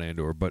argument about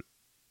Andor, but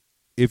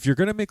if you're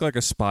gonna make like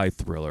a spy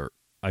thriller.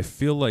 I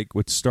feel like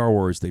with Star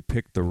Wars, they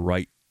picked the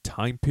right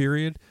time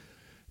period.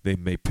 They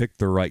may pick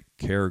the right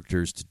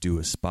characters to do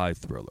a spy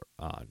thriller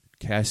on.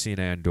 Cassian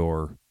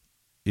Andor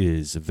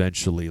is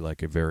eventually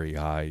like a very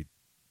high,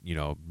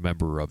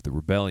 member of the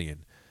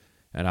rebellion,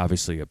 and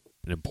obviously an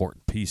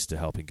important piece to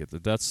helping get the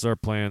Death Star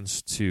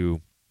plans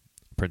to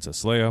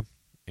Princess Leia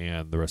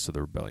and the rest of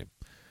the rebellion.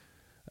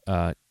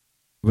 But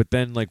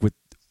then, like with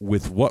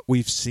with what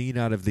we've seen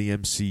out of the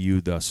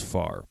MCU thus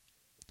far,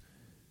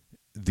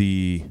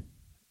 the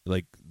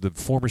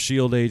former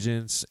Shield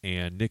agents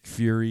and Nick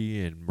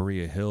Fury and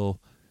Maria Hill,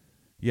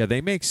 yeah,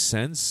 they make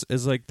sense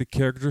as like the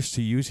characters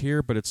to use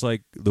here, but it's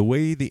like the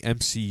way the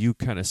MCU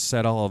kind of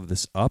set all of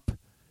this up,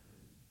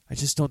 I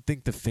just don't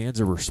think the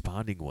fans are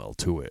responding well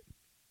to it.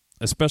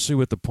 Especially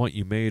with the point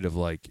you made of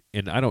like,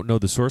 and I don't know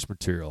the source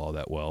material all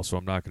that well, so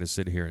I'm not going to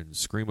sit here and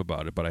scream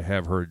about it, but I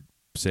have heard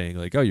saying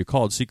like, oh, you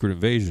call it Secret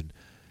Invasion.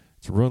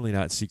 It's really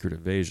not Secret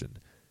Invasion.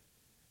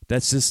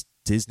 That's just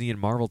Disney and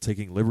Marvel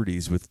taking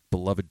liberties with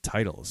beloved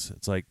titles.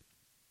 It's like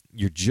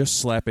you're just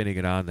slapping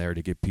it on there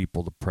to get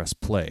people to press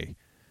play.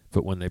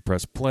 But when they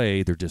press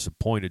play, they're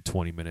disappointed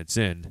 20 minutes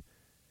in,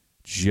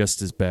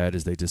 just as bad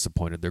as they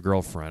disappointed their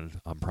girlfriend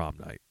on prom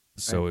night.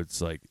 So right.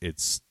 It's like,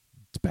 it's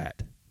bad.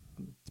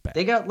 It's bad.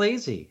 They got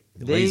lazy.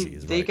 They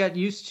right. got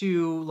used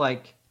to,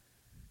 like,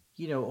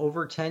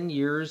 over 10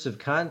 years of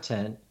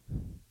content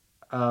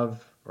or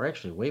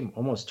actually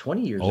almost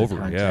 20 years of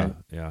content.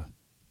 Yeah.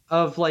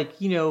 Of like,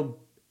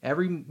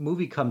 every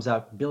movie comes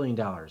out $1 billion.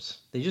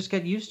 They just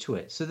got used to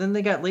it. So then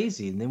they got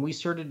lazy. And then we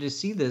started to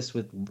see this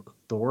with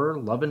Thor,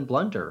 Love and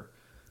Blunder,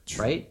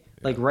 right? Yeah.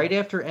 Like right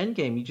after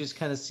Endgame, you just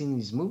kind of seen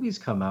these movies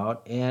come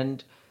out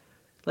and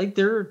like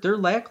they're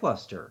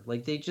lackluster.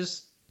 Like they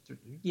just,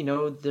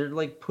 they're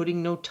like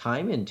putting no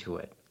time into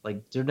it.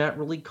 Like they're not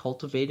really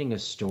cultivating a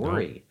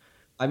story.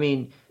 No. I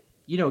mean,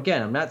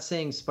 again, I'm not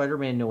saying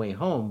Spider-Man No Way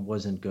Home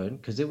wasn't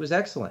good because it was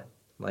excellent.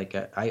 Like,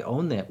 I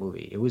own that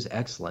movie. It was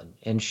excellent.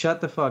 And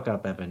shut the fuck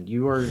up, Evan.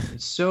 You are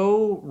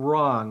so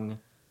wrong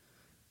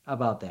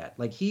about that.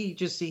 Like, he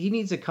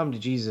needs to come to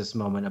Jesus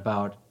moment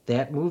about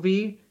that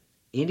movie,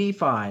 Indy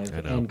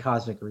 5, and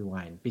Cosmic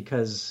Rewind.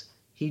 Because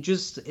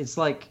it's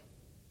like,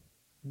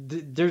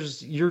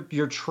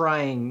 you're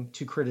trying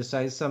to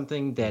criticize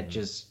something that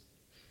just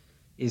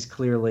is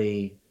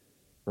clearly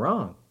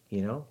wrong,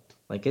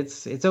 Like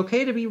it's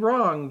okay to be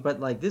wrong,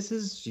 but like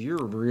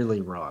you're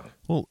really wrong.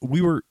 Well,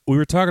 we were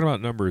talking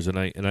about numbers, and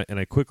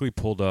I quickly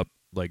pulled up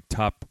like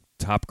top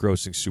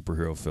grossing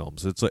superhero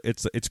films.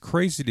 It's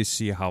crazy to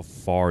see how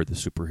far the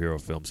superhero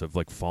films have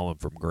like fallen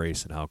from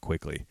grace and how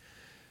quickly.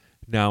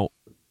 Now,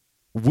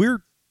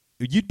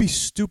 you'd be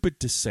stupid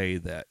to say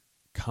that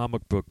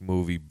comic book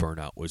movie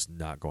burnout was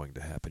not going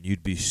to happen.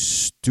 You'd be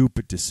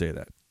stupid to say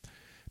that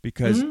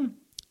because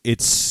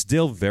it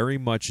still very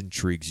much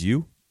intrigues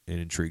you. It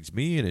intrigues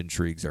me, and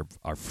intrigues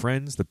our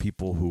friends, the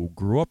people who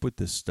grew up with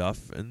this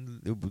stuff,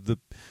 and the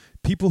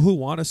people who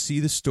want to see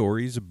the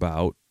stories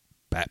about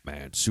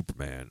Batman,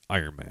 Superman,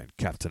 Iron Man,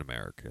 Captain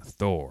America,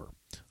 Thor,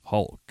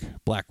 Hulk,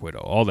 Black Widow,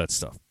 all that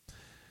stuff.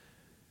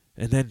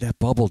 And then that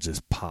bubble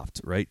just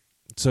popped, right?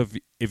 So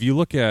if you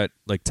look at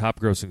like top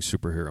grossing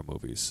superhero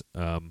movies,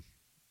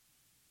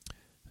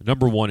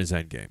 number one is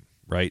Endgame,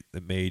 right?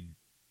 That made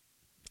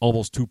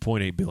almost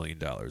 $2.8 billion,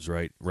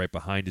 right? Right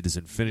behind it is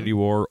Infinity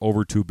War,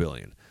 over $2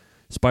 billion.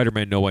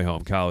 Spider-Man No Way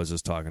Home, Kyle was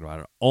just talking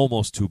about it,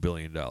 almost $2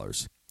 billion.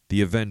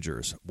 The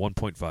Avengers,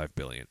 $1.5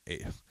 billion.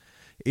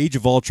 Age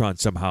of Ultron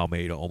somehow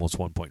made almost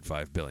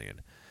 $1.5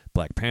 billion.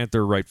 Black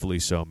Panther, rightfully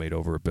so, made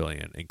over $1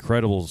 billion.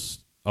 Incredibles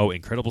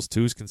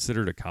 2 is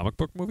considered a comic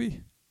book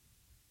movie?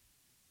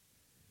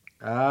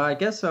 I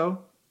guess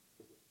so.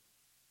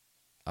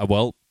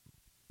 Well,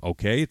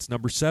 okay, it's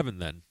number 7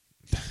 then,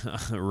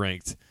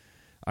 ranked.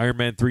 Iron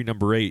Man 3,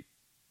 number 8.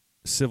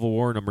 Civil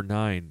War, number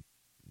 9.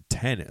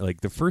 10.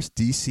 Like the first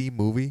DC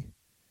movie.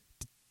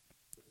 Do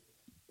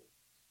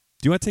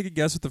you want to take a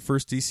guess what the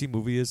first DC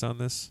movie is on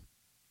this?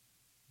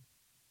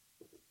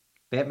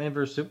 Batman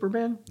vs.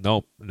 Superman?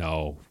 No.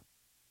 We're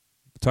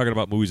talking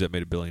about movies that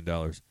made $1 billion.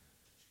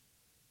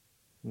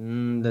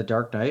 The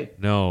Dark Knight?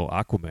 No,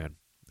 Aquaman.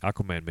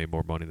 Aquaman made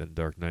more money than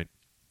Dark Knight.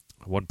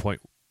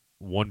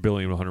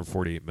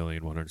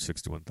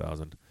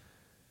 $1,148,161,000.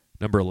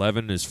 Number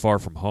 11 is Far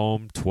From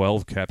Home.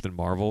 12, Captain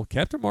Marvel.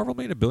 Captain Marvel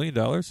made $1 billion?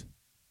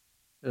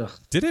 Ugh.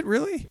 Did it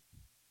really?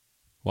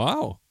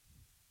 Wow.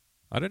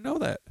 I didn't know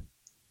that.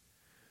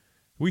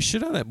 We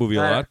shit on that movie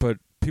a lot, but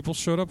people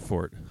showed up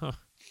for it. Huh.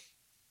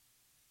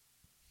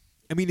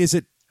 I mean, is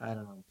it... I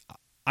don't know.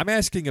 I'm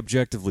asking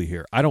objectively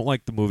here. I don't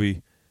like the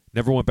movie.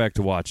 Never went back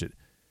to watch it.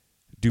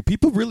 Do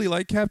people really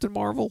like Captain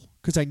Marvel?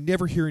 Because I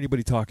never hear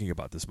anybody talking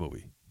about this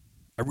movie.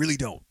 I really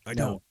don't. I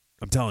don't.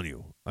 I'm telling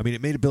you. I mean,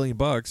 it made $1 billion,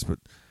 but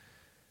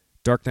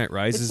Dark Knight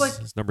Rises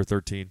is number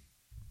 13.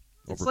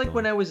 It's like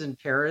when I was in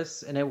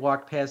Paris and I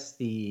walked past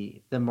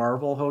the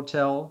Marvel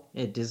Hotel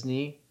at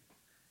Disney.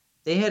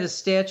 They had a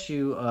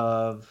statue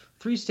of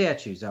 3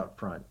 statues out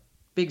front.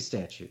 Big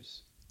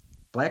statues.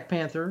 Black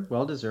Panther,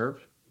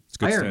 well-deserved.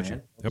 Iron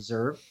Man,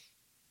 well-deserved.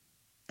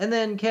 And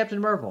then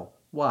Captain Marvel.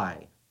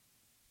 Why?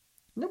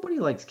 Nobody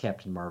likes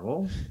Captain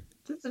Marvel.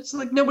 It's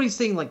like nobody's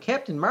saying like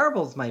Captain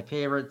Marvel's my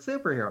favorite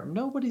superhero.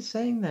 Nobody's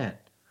saying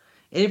that.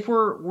 And if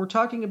we're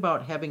talking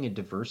about having a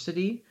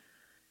diversity,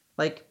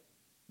 like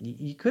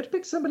you could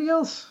pick somebody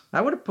else.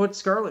 I would have put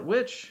Scarlet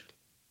Witch.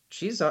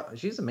 She's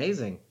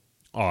amazing.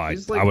 Oh, I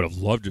would have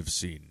loved to have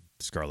seen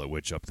Scarlet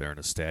Witch up there in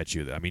a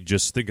statue. I mean,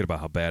 just thinking about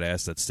how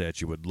badass that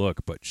statue would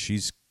look, but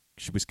she's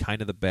she was kind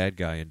of the bad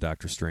guy in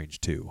Doctor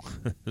Strange too.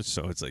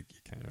 So it's like you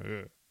kind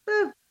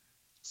of.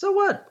 So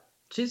what?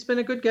 She's been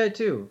a good guy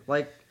too.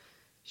 Like,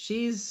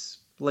 she's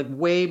like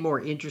way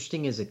more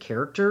interesting as a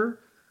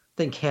character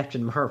than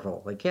Captain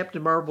Marvel. Like,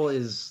 Captain Marvel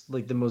is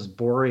like the most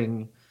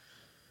boring,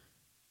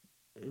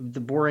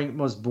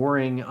 most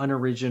boring,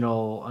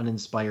 unoriginal,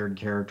 uninspired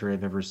character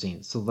I've ever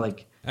seen. So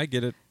like, I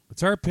get it.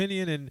 It's our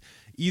opinion, and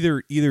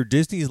either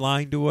Disney's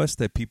lying to us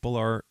that people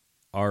are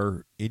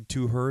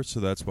into her, so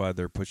that's why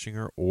they're pushing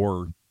her,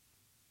 or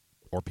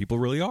people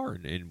really are,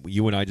 and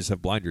you and I just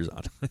have blinders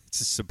on.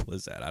 It's as simple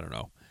as that. I don't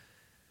know.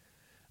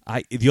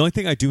 The only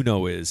thing I do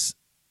know is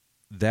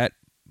that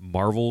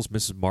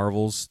Mrs.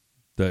 Marvel's,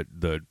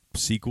 the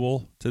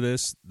sequel to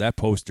this, that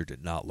poster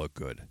did not look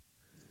good.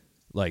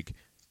 Like,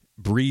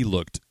 Brie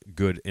looked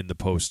good in the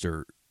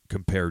poster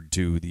compared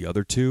to the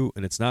other two,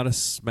 and it's not a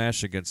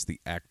smash against the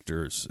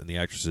actors and the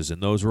actresses in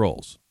those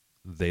roles.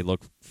 They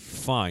look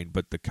fine,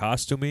 but the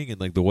costuming and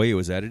like the way it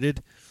was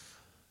edited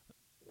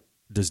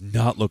does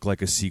not look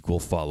like a sequel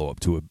follow-up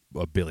to a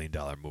 $1 billion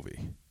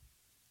movie.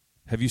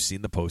 Have you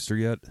seen the poster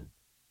yet?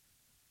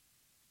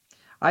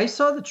 I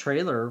saw the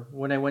trailer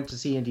when I went to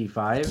see Indy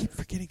 5. I keep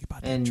forgetting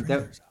about that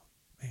trailer.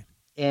 Man.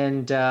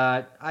 And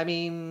I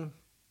mean,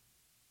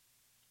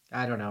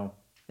 I don't know.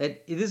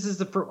 This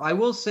is I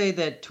will say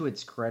that to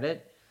its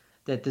credit,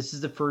 that this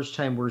is the first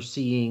time we're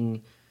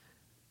seeing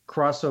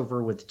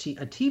crossover with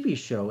a TV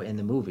show in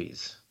the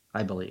movies,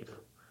 I believe.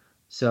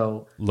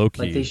 So,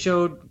 Loki. Like, they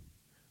showed.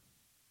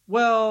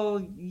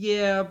 Well,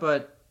 yeah,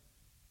 but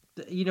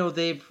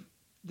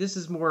this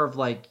is more of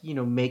like,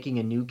 making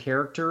a new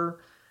character,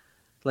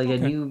 like a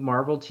new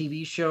Marvel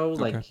TV show.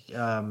 Okay. Like,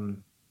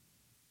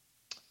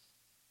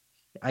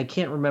 I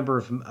can't remember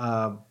if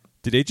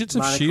did Agents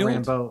of Monica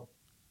S.H.I.E.L.D. Rambeau.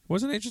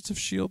 Wasn't Agents of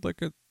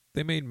S.H.I.E.L.D.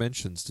 they made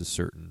mentions to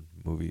certain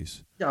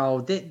movies? No,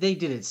 they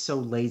did it so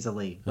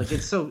lazily. Like,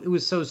 it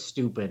was so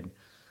stupid.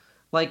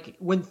 Like,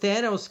 when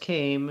Thanos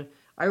came,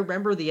 I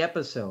remember the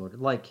episode.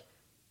 Like,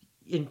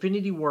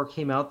 Infinity War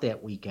came out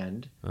that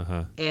weekend,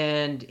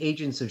 and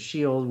Agents of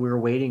S.H.I.E.L.D., we were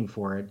waiting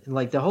for it. And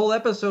like, the whole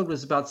episode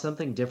was about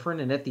something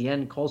different, and at the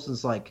end,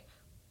 Coulson's like,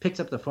 picks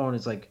up the phone,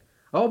 it's like,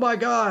 oh my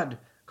god,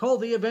 call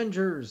the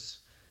Avengers,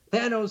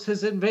 Thanos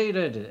has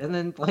invaded. And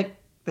then like,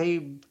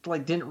 they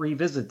like didn't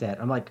revisit that.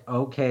 I'm like,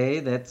 okay,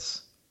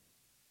 that's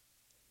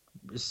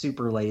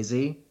super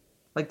lazy.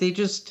 Like, they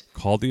just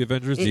called the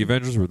Avengers. The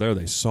Avengers were there.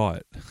 They saw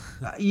it.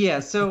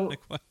 Yeah. So like,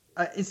 what?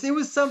 It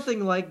was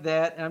something like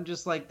that, and I'm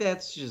just like,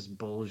 that's just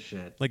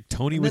bullshit. Like,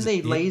 Tony and was then they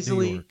in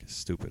lazily, New York.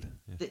 Stupid.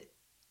 Yeah.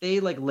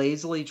 They like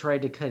lazily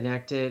tried to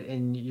connect it,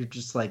 and you're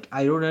just like,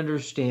 I don't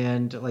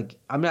understand. Like,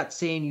 I'm not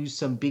saying use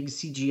some big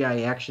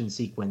CGI action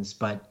sequence,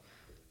 but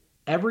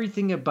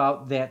everything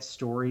about that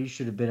story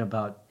should have been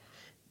about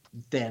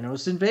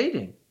Thanos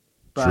invading.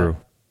 But true.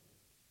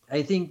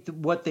 I think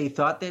what they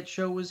thought that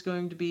show was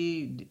going to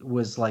be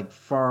was like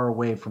far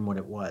away from what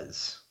it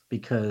was,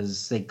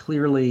 because they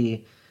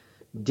clearly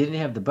didn't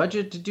have the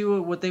budget to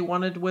do what they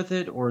wanted with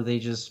it, or they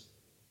just,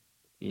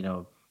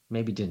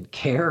 maybe didn't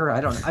care.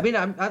 I mean,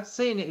 I'm not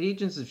saying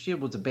Agents of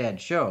S.H.I.E.L.D. was a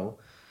bad show.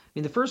 I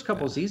mean, the first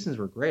couple of seasons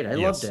were great. I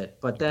loved it.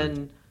 But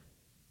then,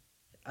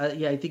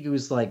 I think it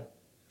was like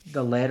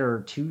the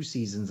latter 2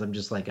 seasons, I'm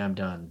just like, I'm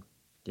done,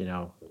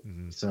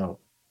 So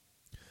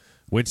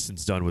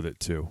Winston's done with it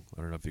too.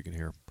 I don't know if you can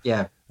hear.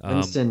 Yeah,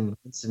 Winston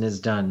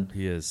is done.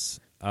 He is.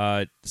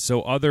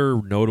 So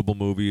other notable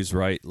movies,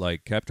 right?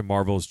 Like Captain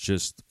Marvel's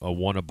just a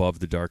one above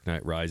The Dark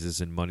Knight Rises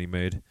in money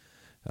made.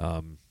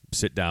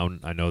 Sit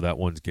down. I know that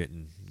one's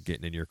getting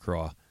in your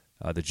craw.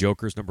 The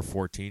Joker's number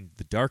 14.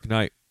 The Dark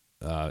Knight,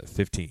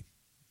 15.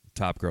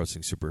 Top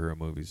grossing superhero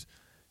movies.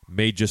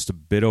 Made just a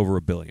bit over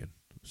 $1 billion.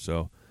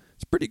 So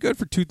it's pretty good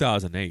for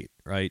 2008,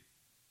 right?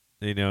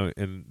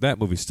 And that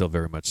movie still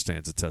very much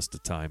stands the test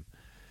of time.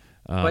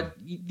 But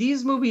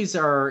these movies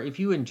are, if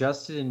you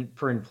adjust it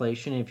for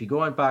inflation, if you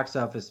go on Box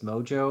Office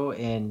Mojo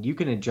and you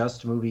can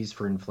adjust movies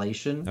for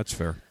inflation, that's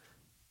fair.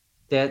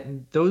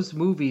 That those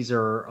movies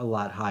are a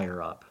lot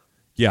higher up.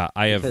 Yeah,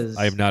 I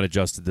have not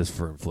adjusted this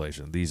for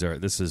inflation.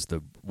 This is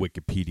the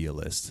Wikipedia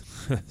list.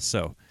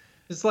 So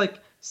it's like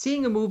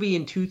seeing a movie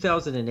in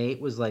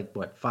 2008 was like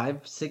what,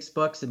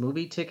 $5-6 a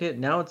movie ticket.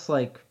 Now it's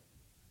like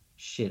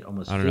shit,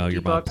 almost. I don't know.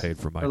 Your mom $50 paid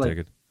for my like,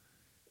 ticket.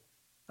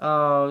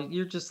 Oh,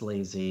 you're just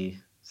lazy.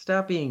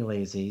 Stop being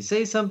lazy.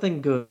 Say something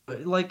good.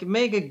 Like,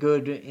 make a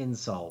good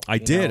insult. I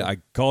did. I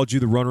called you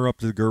the runner-up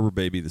to the Gerber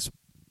baby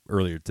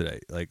earlier today.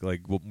 Like,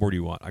 what more do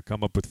you want? I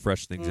come up with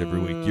fresh things every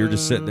week. You're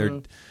just sitting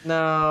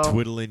there,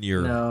 twiddling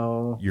your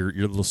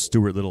little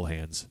Stuart Little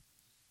hands.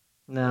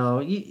 No,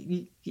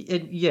 you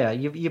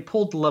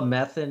pulled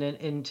Lameth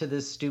into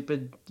this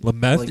stupid.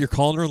 Lameth? Like, you're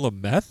calling her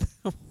Lameth?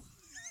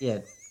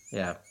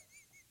 Yeah.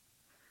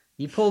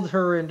 You pulled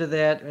her into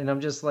that, and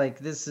I'm just like,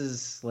 this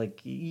is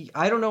like,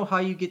 I don't know how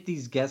you get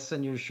these guests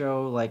on your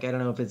show. Like, I don't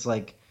know if it's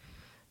like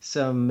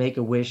some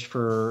Make-A-Wish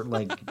for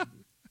like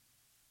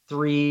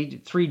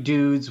three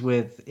dudes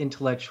with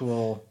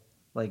intellectual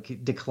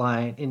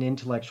decline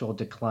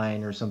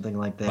or something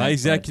like that. My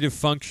executive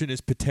function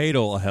is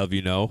potato, I'll have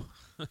you know.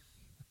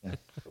 Yeah.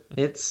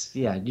 It's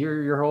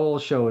your whole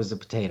show is a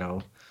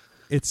potato.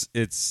 It's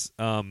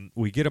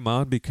we get them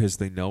on because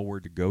they know where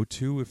to go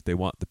to if they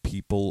want the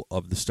people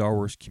of the Star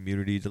Wars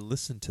community to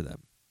listen to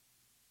them.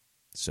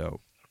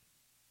 So,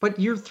 But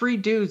you're three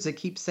dudes that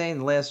keep saying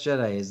The Last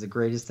Jedi is the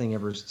greatest thing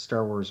ever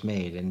Star Wars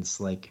made, and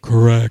it's like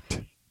correct.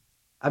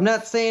 I'm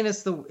not saying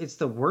it's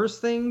the worst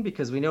thing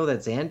because we know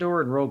that's Andor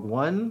and Rogue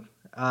One.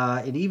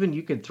 And even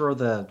you could throw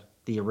the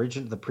the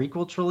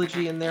prequel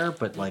trilogy in there,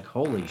 but like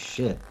holy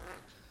shit.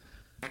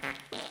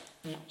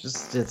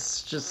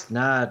 It's just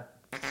not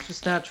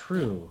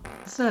true.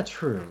 It's not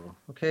true.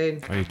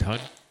 Okay? Are you done?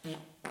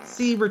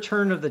 See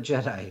Return of the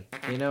Jedi,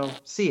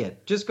 see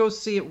it. Just go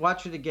see it,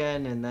 watch it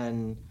again, and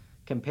then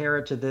compare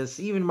it to this.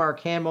 Even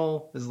Mark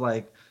Hamill is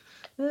like,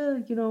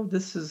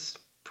 this is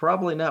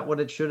probably not what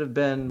it should have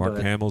been. Mark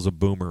but Hamill's a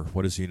boomer.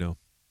 What does he know?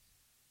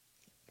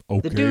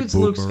 Okay, the dude's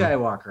boomer. Luke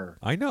Skywalker.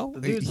 I know.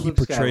 The dude's He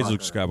portrays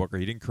Luke Skywalker.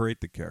 He didn't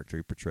create the character.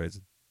 He portrays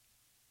it.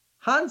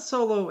 Han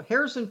Solo,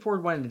 Harrison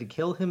Ford wanted to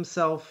kill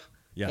himself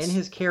Yes. and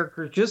his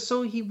character just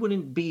so he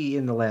wouldn't be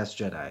in The Last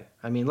Jedi.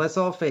 I mean, let's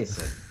all face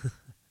it.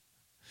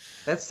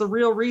 That's the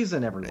real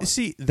reason, everyone.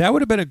 See, that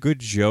would have been a good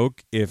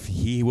joke if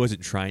he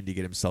wasn't trying to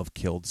get himself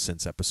killed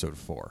since episode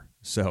 4.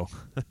 So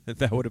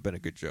that would have been a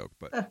good joke,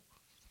 but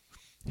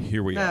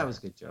here we are. That was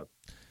a good joke.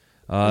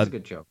 It was a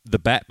good joke. The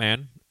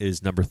Batman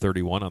is number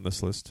 31 on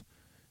this list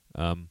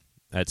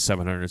at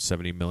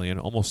 770 million,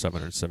 almost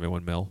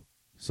 771 mil.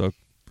 So,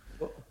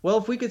 well,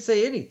 if we could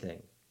say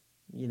anything,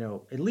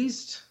 at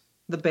least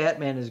the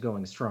Batman is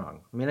going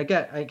strong. I mean,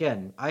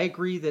 again, I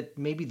agree that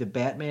maybe the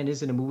Batman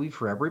isn't a movie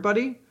for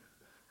everybody.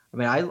 I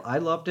mean, I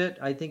loved it.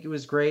 I think it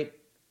was great,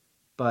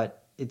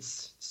 but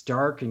it's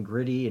dark and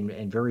gritty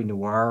and very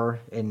noir.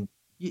 And,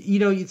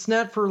 it's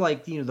not for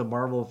like, the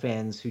Marvel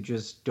fans who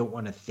just don't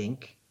want to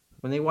think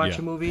when they watch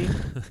a movie.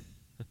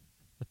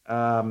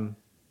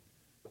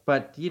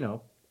 But,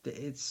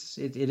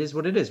 it is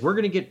what it is. We're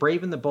going to get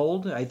Brave and the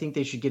Bold. I think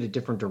they should get a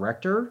different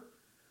director.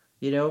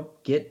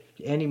 Get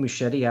Andy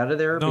Muschietti out of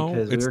there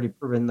because we already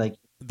proven like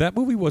that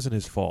movie wasn't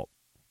his fault.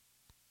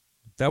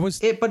 That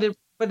was it, but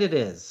it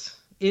is.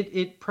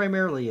 It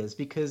primarily is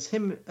because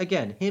him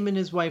and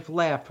his wife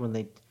laughed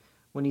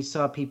when he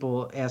saw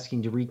people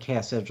asking to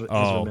recast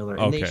Ezra Miller,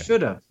 and they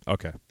should have.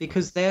 Okay.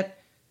 Because that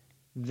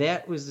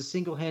was the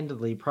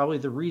single-handedly probably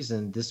the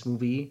reason this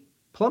movie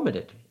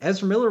plummeted.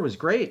 Ezra Miller was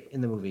great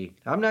in the movie.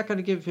 I'm not going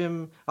to give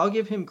him. I'll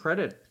give him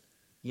credit.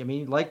 I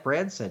mean, like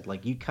Brad said,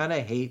 like you kind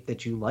of hate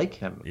that you like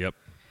him. Yep.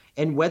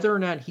 And whether or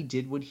not he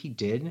did what he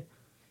did,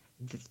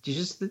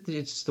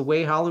 it's the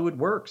way Hollywood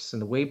works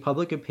and the way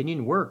public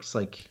opinion works.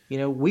 Like,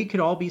 we could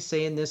all be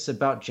saying this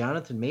about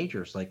Jonathan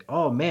Majors. Like,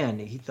 oh man,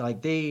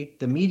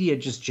 the media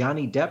just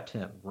Johnny Depped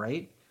him,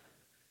 right?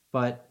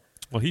 But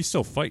well, he's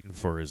still fighting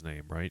for his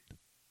name, right?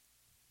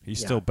 He's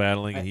still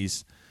battling, and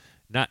he's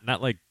not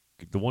like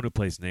the one who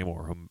plays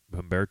Namor,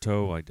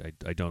 Humberto.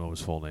 I don't know his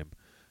full name,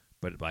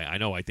 but I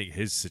know I think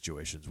his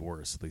situation's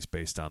worse, at least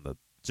based on the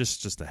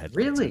just the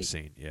headlines I've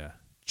seen. Yeah.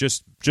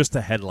 Just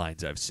the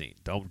headlines I've seen.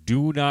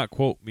 Do not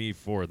quote me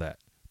for that,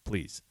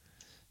 please.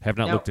 Have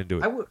not looked into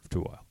it for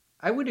a while.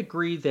 I would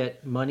agree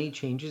that money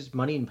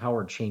and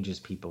power changes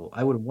people.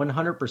 I would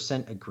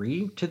 100%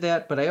 agree to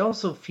that, but I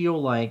also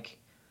feel like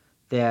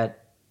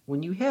that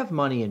when you have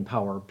money and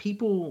power,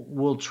 people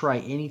will try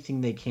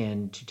anything they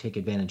can to take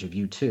advantage of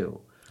you too.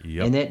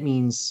 Yep. And that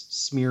means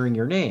smearing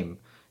your name.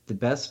 The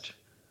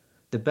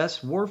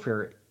best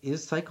warfare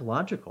is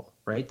psychological,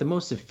 right? The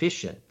most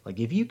efficient.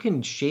 Like if you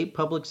can shape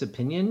public's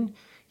opinion,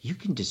 you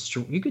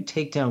could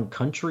take down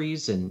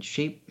countries and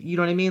shape, you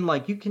know what I mean?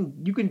 Like you can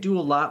do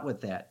a lot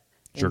with that.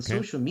 Sure and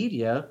social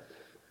media,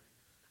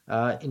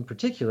 in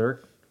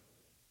particular,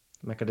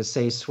 I'm not going to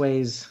say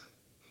sways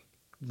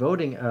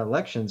voting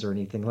elections or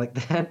anything like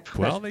that.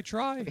 Well, they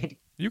try.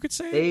 You could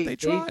say they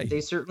try.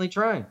 They certainly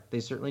try. They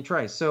certainly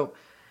try. So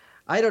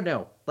I don't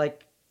know.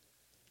 Like,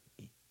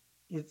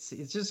 it's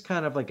just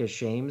kind of like a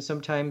shame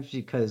sometimes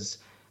because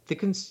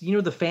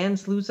the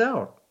fans lose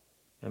out.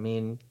 I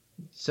mean,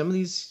 some of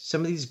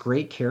these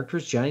great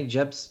characters, Johnny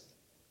Depp's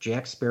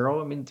Jack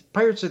Sparrow. I mean, the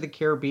Pirates of the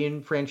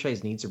Caribbean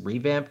franchise needs a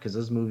revamp because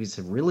those movies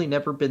have really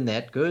never been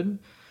that good.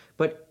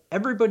 But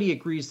everybody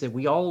agrees that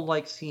we all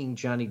like seeing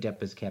Johnny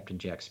Depp as Captain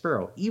Jack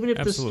Sparrow, even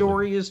if the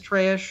story is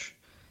trash.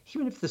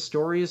 Even if the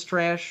story is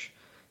trash,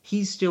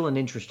 he's still an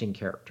interesting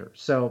character.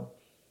 So.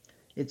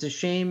 It's a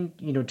shame,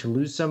 to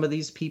lose some of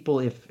these people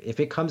if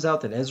it comes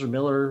out that Ezra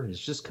Miller is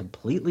just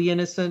completely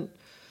innocent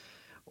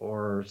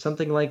or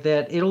something like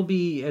that. It'll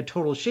be a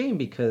total shame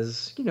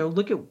because,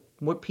 look at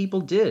what people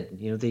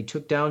did. They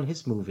took down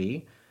his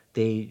movie.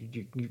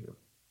 They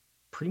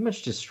pretty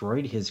much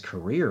destroyed his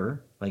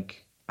career.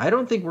 Like, I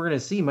don't think we're going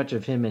to see much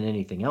of him in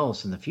anything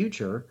else in the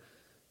future.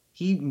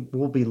 He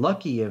will be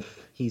lucky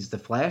if he's the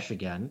Flash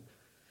again.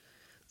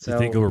 So, you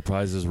think he'll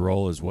reprise his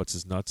role as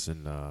What's-His-Nuts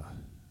and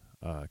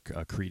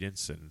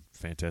Credence and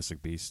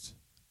Fantastic Beasts?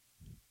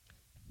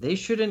 They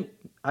shouldn't.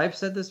 I've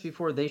said this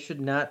before. They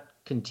should not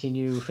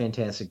continue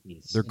Fantastic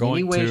Beasts. They're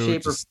going to.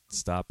 Just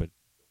stop it.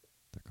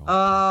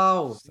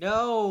 Oh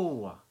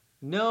no!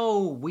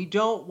 No, we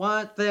don't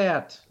want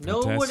that.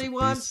 Nobody Fantastic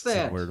wants Beasts and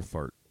that. Where to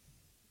Fart.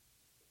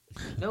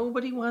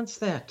 Nobody wants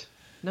that.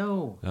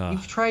 No. Ah,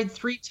 We've tried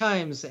 3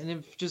 times and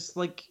it's just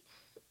like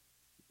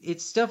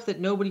it's stuff that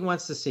nobody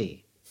wants to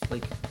see.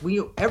 Like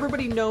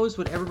everybody knows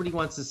what everybody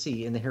wants to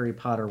see in the Harry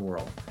Potter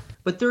world.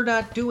 But they're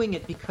not doing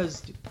it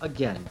because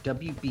again,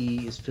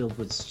 WB is filled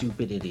with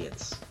stupid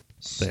idiots.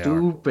 They are.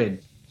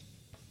 Stupid.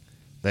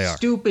 They are.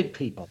 Stupid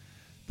people.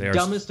 They are.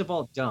 Dumbest of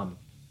all dumb.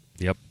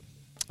 Yep.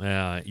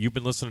 You've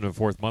been listening to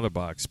Fourth Mother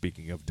Box.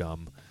 Speaking of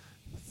dumb,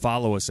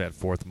 follow us at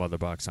Fourth Mother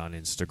Box on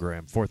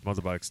Instagram.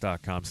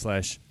 FourthMotherbox.com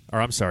 /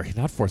 or I'm sorry,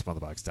 not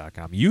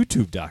FourthMotherbox.com.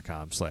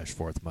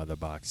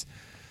 YouTube.com/FourthMotherbox.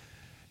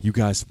 You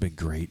guys have been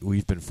great.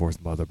 We've been Fourth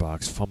Mother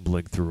Box,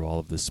 fumbling through all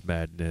of this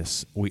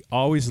madness. We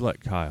always let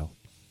Kyle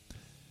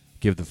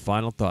give the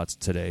final thoughts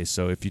today.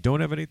 So if you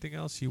don't have anything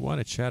else you want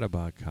to chat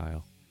about,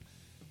 Kyle,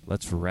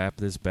 let's wrap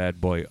this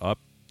bad boy up.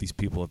 These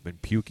people have been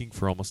puking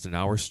for almost an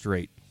hour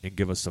straight, and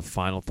give us the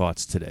final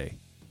thoughts today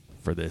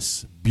for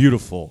this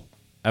beautiful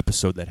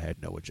episode that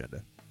had no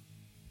agenda.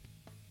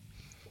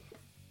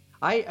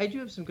 I do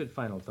have some good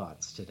final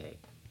thoughts today.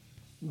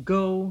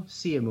 Go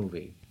see a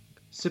movie.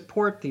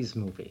 Support these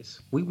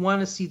movies. We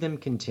want to see them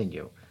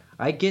continue.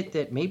 I get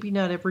that maybe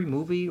not every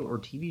movie or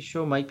TV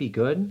show might be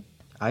good.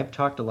 I've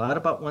talked a lot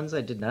about ones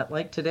I did not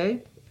like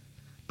today,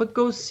 but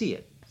go see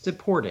it.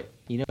 Support it.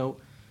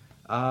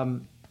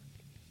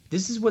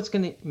 This is what's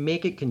going to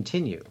make it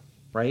continue,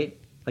 right?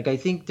 Like, I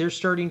think they're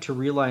starting to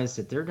realize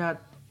that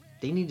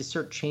they need to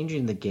start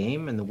changing the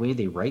game and the way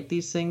they write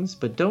these things,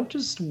 but don't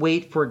just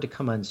wait for it to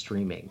come on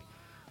streaming.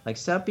 Like,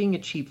 stop being a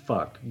cheap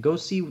fuck. Go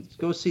see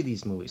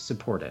these movies.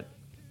 Support it.